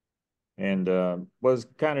and was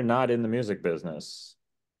kind of not in the music business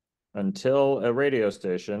until a radio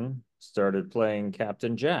station started playing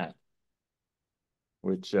Captain Jack,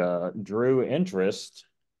 which drew interest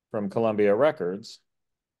from Columbia Records.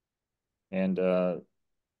 And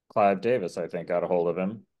Clive Davis, I think, got a hold of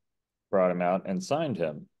him, brought him out, and signed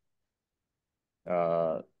him.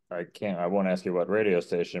 Uh, I won't ask you what radio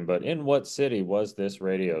station, but in what city was this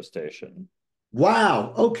radio station?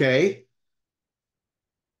 Wow. Okay.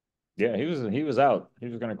 Yeah, he was out. He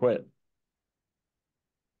was going to quit.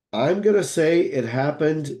 I'm gonna say it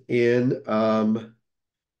happened in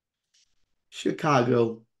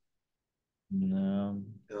Chicago. No,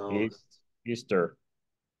 No, Easter.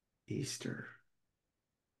 Easter.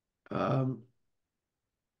 Um,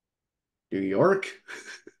 New York.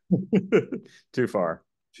 Too far.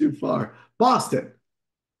 Too far. Boston.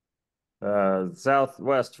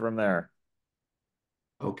 Southwest from there.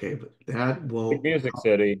 Okay, but that Big won't. music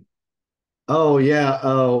city. Oh yeah.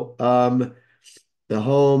 Oh, the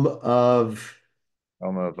home of,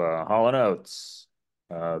 Home of Hall and Oates,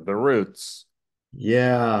 The Roots.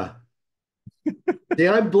 yeah. See,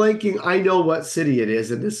 I'm blanking. I know what city it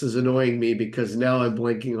is, and this is annoying me because now I'm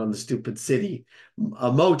blanking on the stupid city.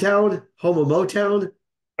 Motown, home of Motown.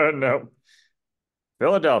 No,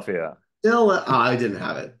 Philadelphia. Still, I didn't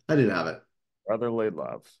have it. I didn't have it. Brotherly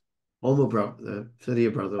Love. Home of the city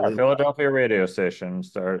of Our brotherly. Philadelphia radio station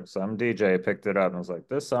some DJ picked it up and was like,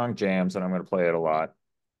 this song jams and I'm going to play it a lot.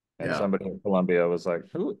 And Yeah, somebody in Columbia was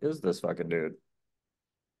like, who is this fucking dude?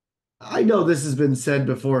 I know this has been said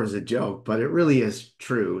before as a joke, but it really is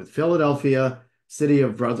true. Philadelphia, city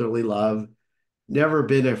of brotherly love, never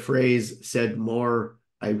been a phrase said more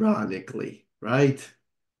ironically, right?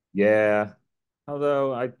 Yeah.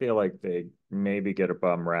 Although I feel like they maybe get a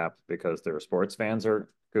bum rap because their sports fans are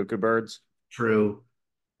cuckoo birds. True,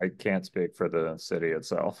 I can't speak for the city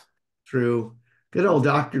itself. true. Good old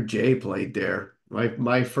Dr. J played there.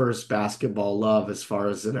 My first basketball love as far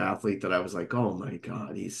as an athlete that I was like, oh my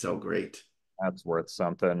God, he's so great. That's worth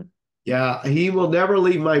something. Yeah, he will never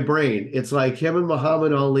leave my brain. It's like him and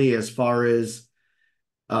Muhammad Ali as far as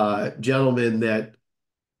gentlemen that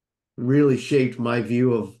really shaped my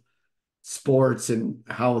view of sports and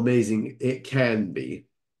how amazing it can be.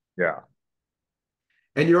 Yeah.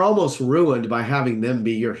 And you're almost ruined by having them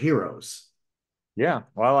be your heroes. Yeah.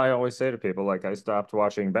 Well, I always say to people, like, I stopped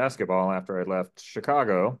watching basketball after I left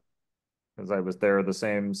Chicago because I was there the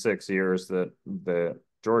same 6 years that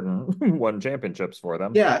Jordan won championships for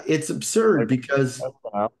them. Yeah, it's absurd Like, because that's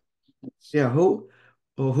enough. yeah,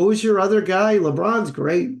 who's your other guy? LeBron's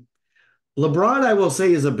great. LeBron, I will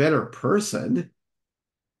say, is a better person.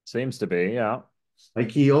 Seems to be, yeah.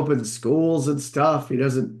 Like he opens schools and stuff. He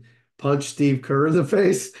doesn't punch Steve Kerr in the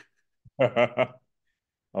face.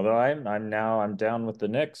 Although I'm down with the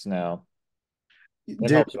Knicks now. It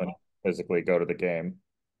Dude, helps when you physically go to the game.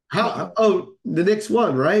 But how? Oh, the Knicks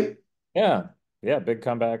won, right? yeah, yeah, big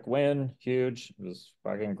comeback win, huge. It was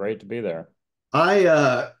fucking great to be there.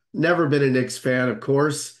 I never been a Knicks fan, of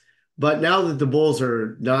course, but now that the Bulls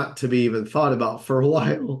are not to be even thought about for a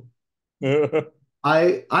while,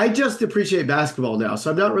 I just appreciate basketball now.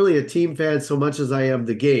 So I'm not really a team fan so much as I am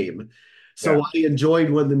the game. So Yeah, I enjoyed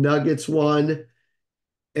when the Nuggets won,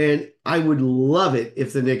 and I would love it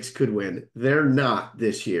if the Knicks could win. They're not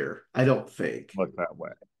this year, I don't think. look that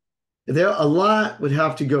way. There a lot would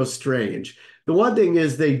have to go strange. The one thing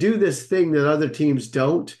is they do this thing that other teams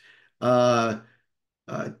don't. Uh,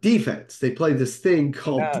 defense. They play this thing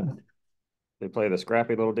called, Yeah, they play the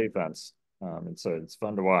scrappy little defense. It's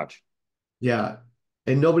fun to watch. yeah,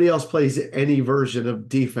 and nobody else plays any version of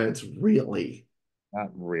defense really. Not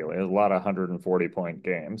really. There's a lot of 140 point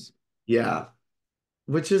games. Yeah,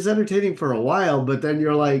 which is entertaining for a while, but then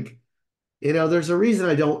you're like, there's a reason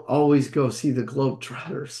I don't always go see the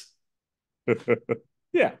Globetrotters.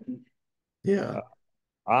 Yeah. Yeah.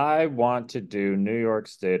 I want to do New York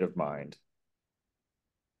State of Mind.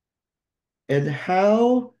 And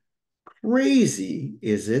how crazy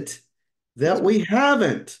is it It's that we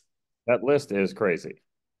haven't? That list is crazy.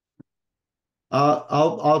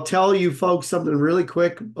 I'll tell you folks something really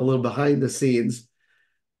quick, a little behind the scenes,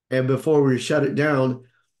 and before we shut it down,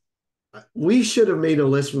 we should have made a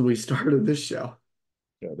list when we started this show,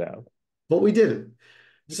 No doubt. but we didn't.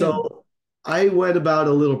 We didn't. So I went about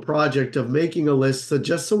a little project of making a list so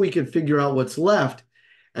just so we could figure out what's left.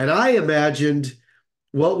 And I imagined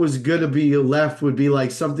what was going to be left would be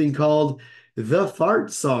like something called the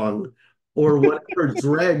fart song or whatever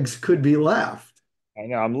dregs could be left. I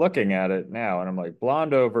know. I'm looking at it now and I'm like,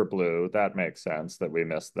 blonde over blue. That makes sense that we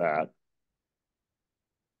missed that.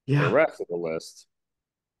 The Yeah. rest of the list.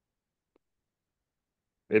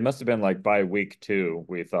 It must have been like by week 2,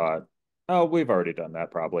 we thought, oh, we've already done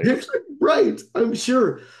that probably. Right, I'm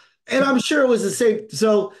sure. And I'm sure it was the same.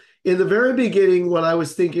 So in the very beginning, when I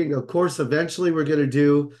was thinking, of course, eventually we're going to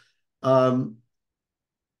do um,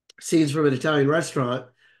 scenes from an Italian restaurant.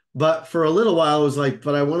 But for a little while, I was like,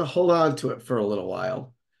 but I want to hold on to it for a little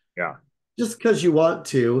while. Yeah. Just because you want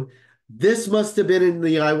to. This must have been in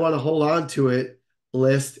the I want to hold on to it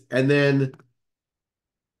list. And then,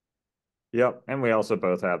 Yep. And we also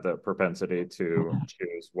both have the propensity to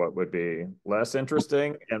choose what would be less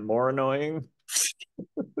interesting and more annoying,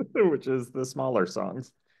 which is the smaller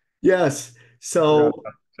songs. yes. I forgot So,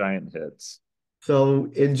 about giant hits. so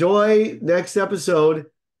enjoy next episode,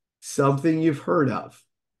 something you've heard of.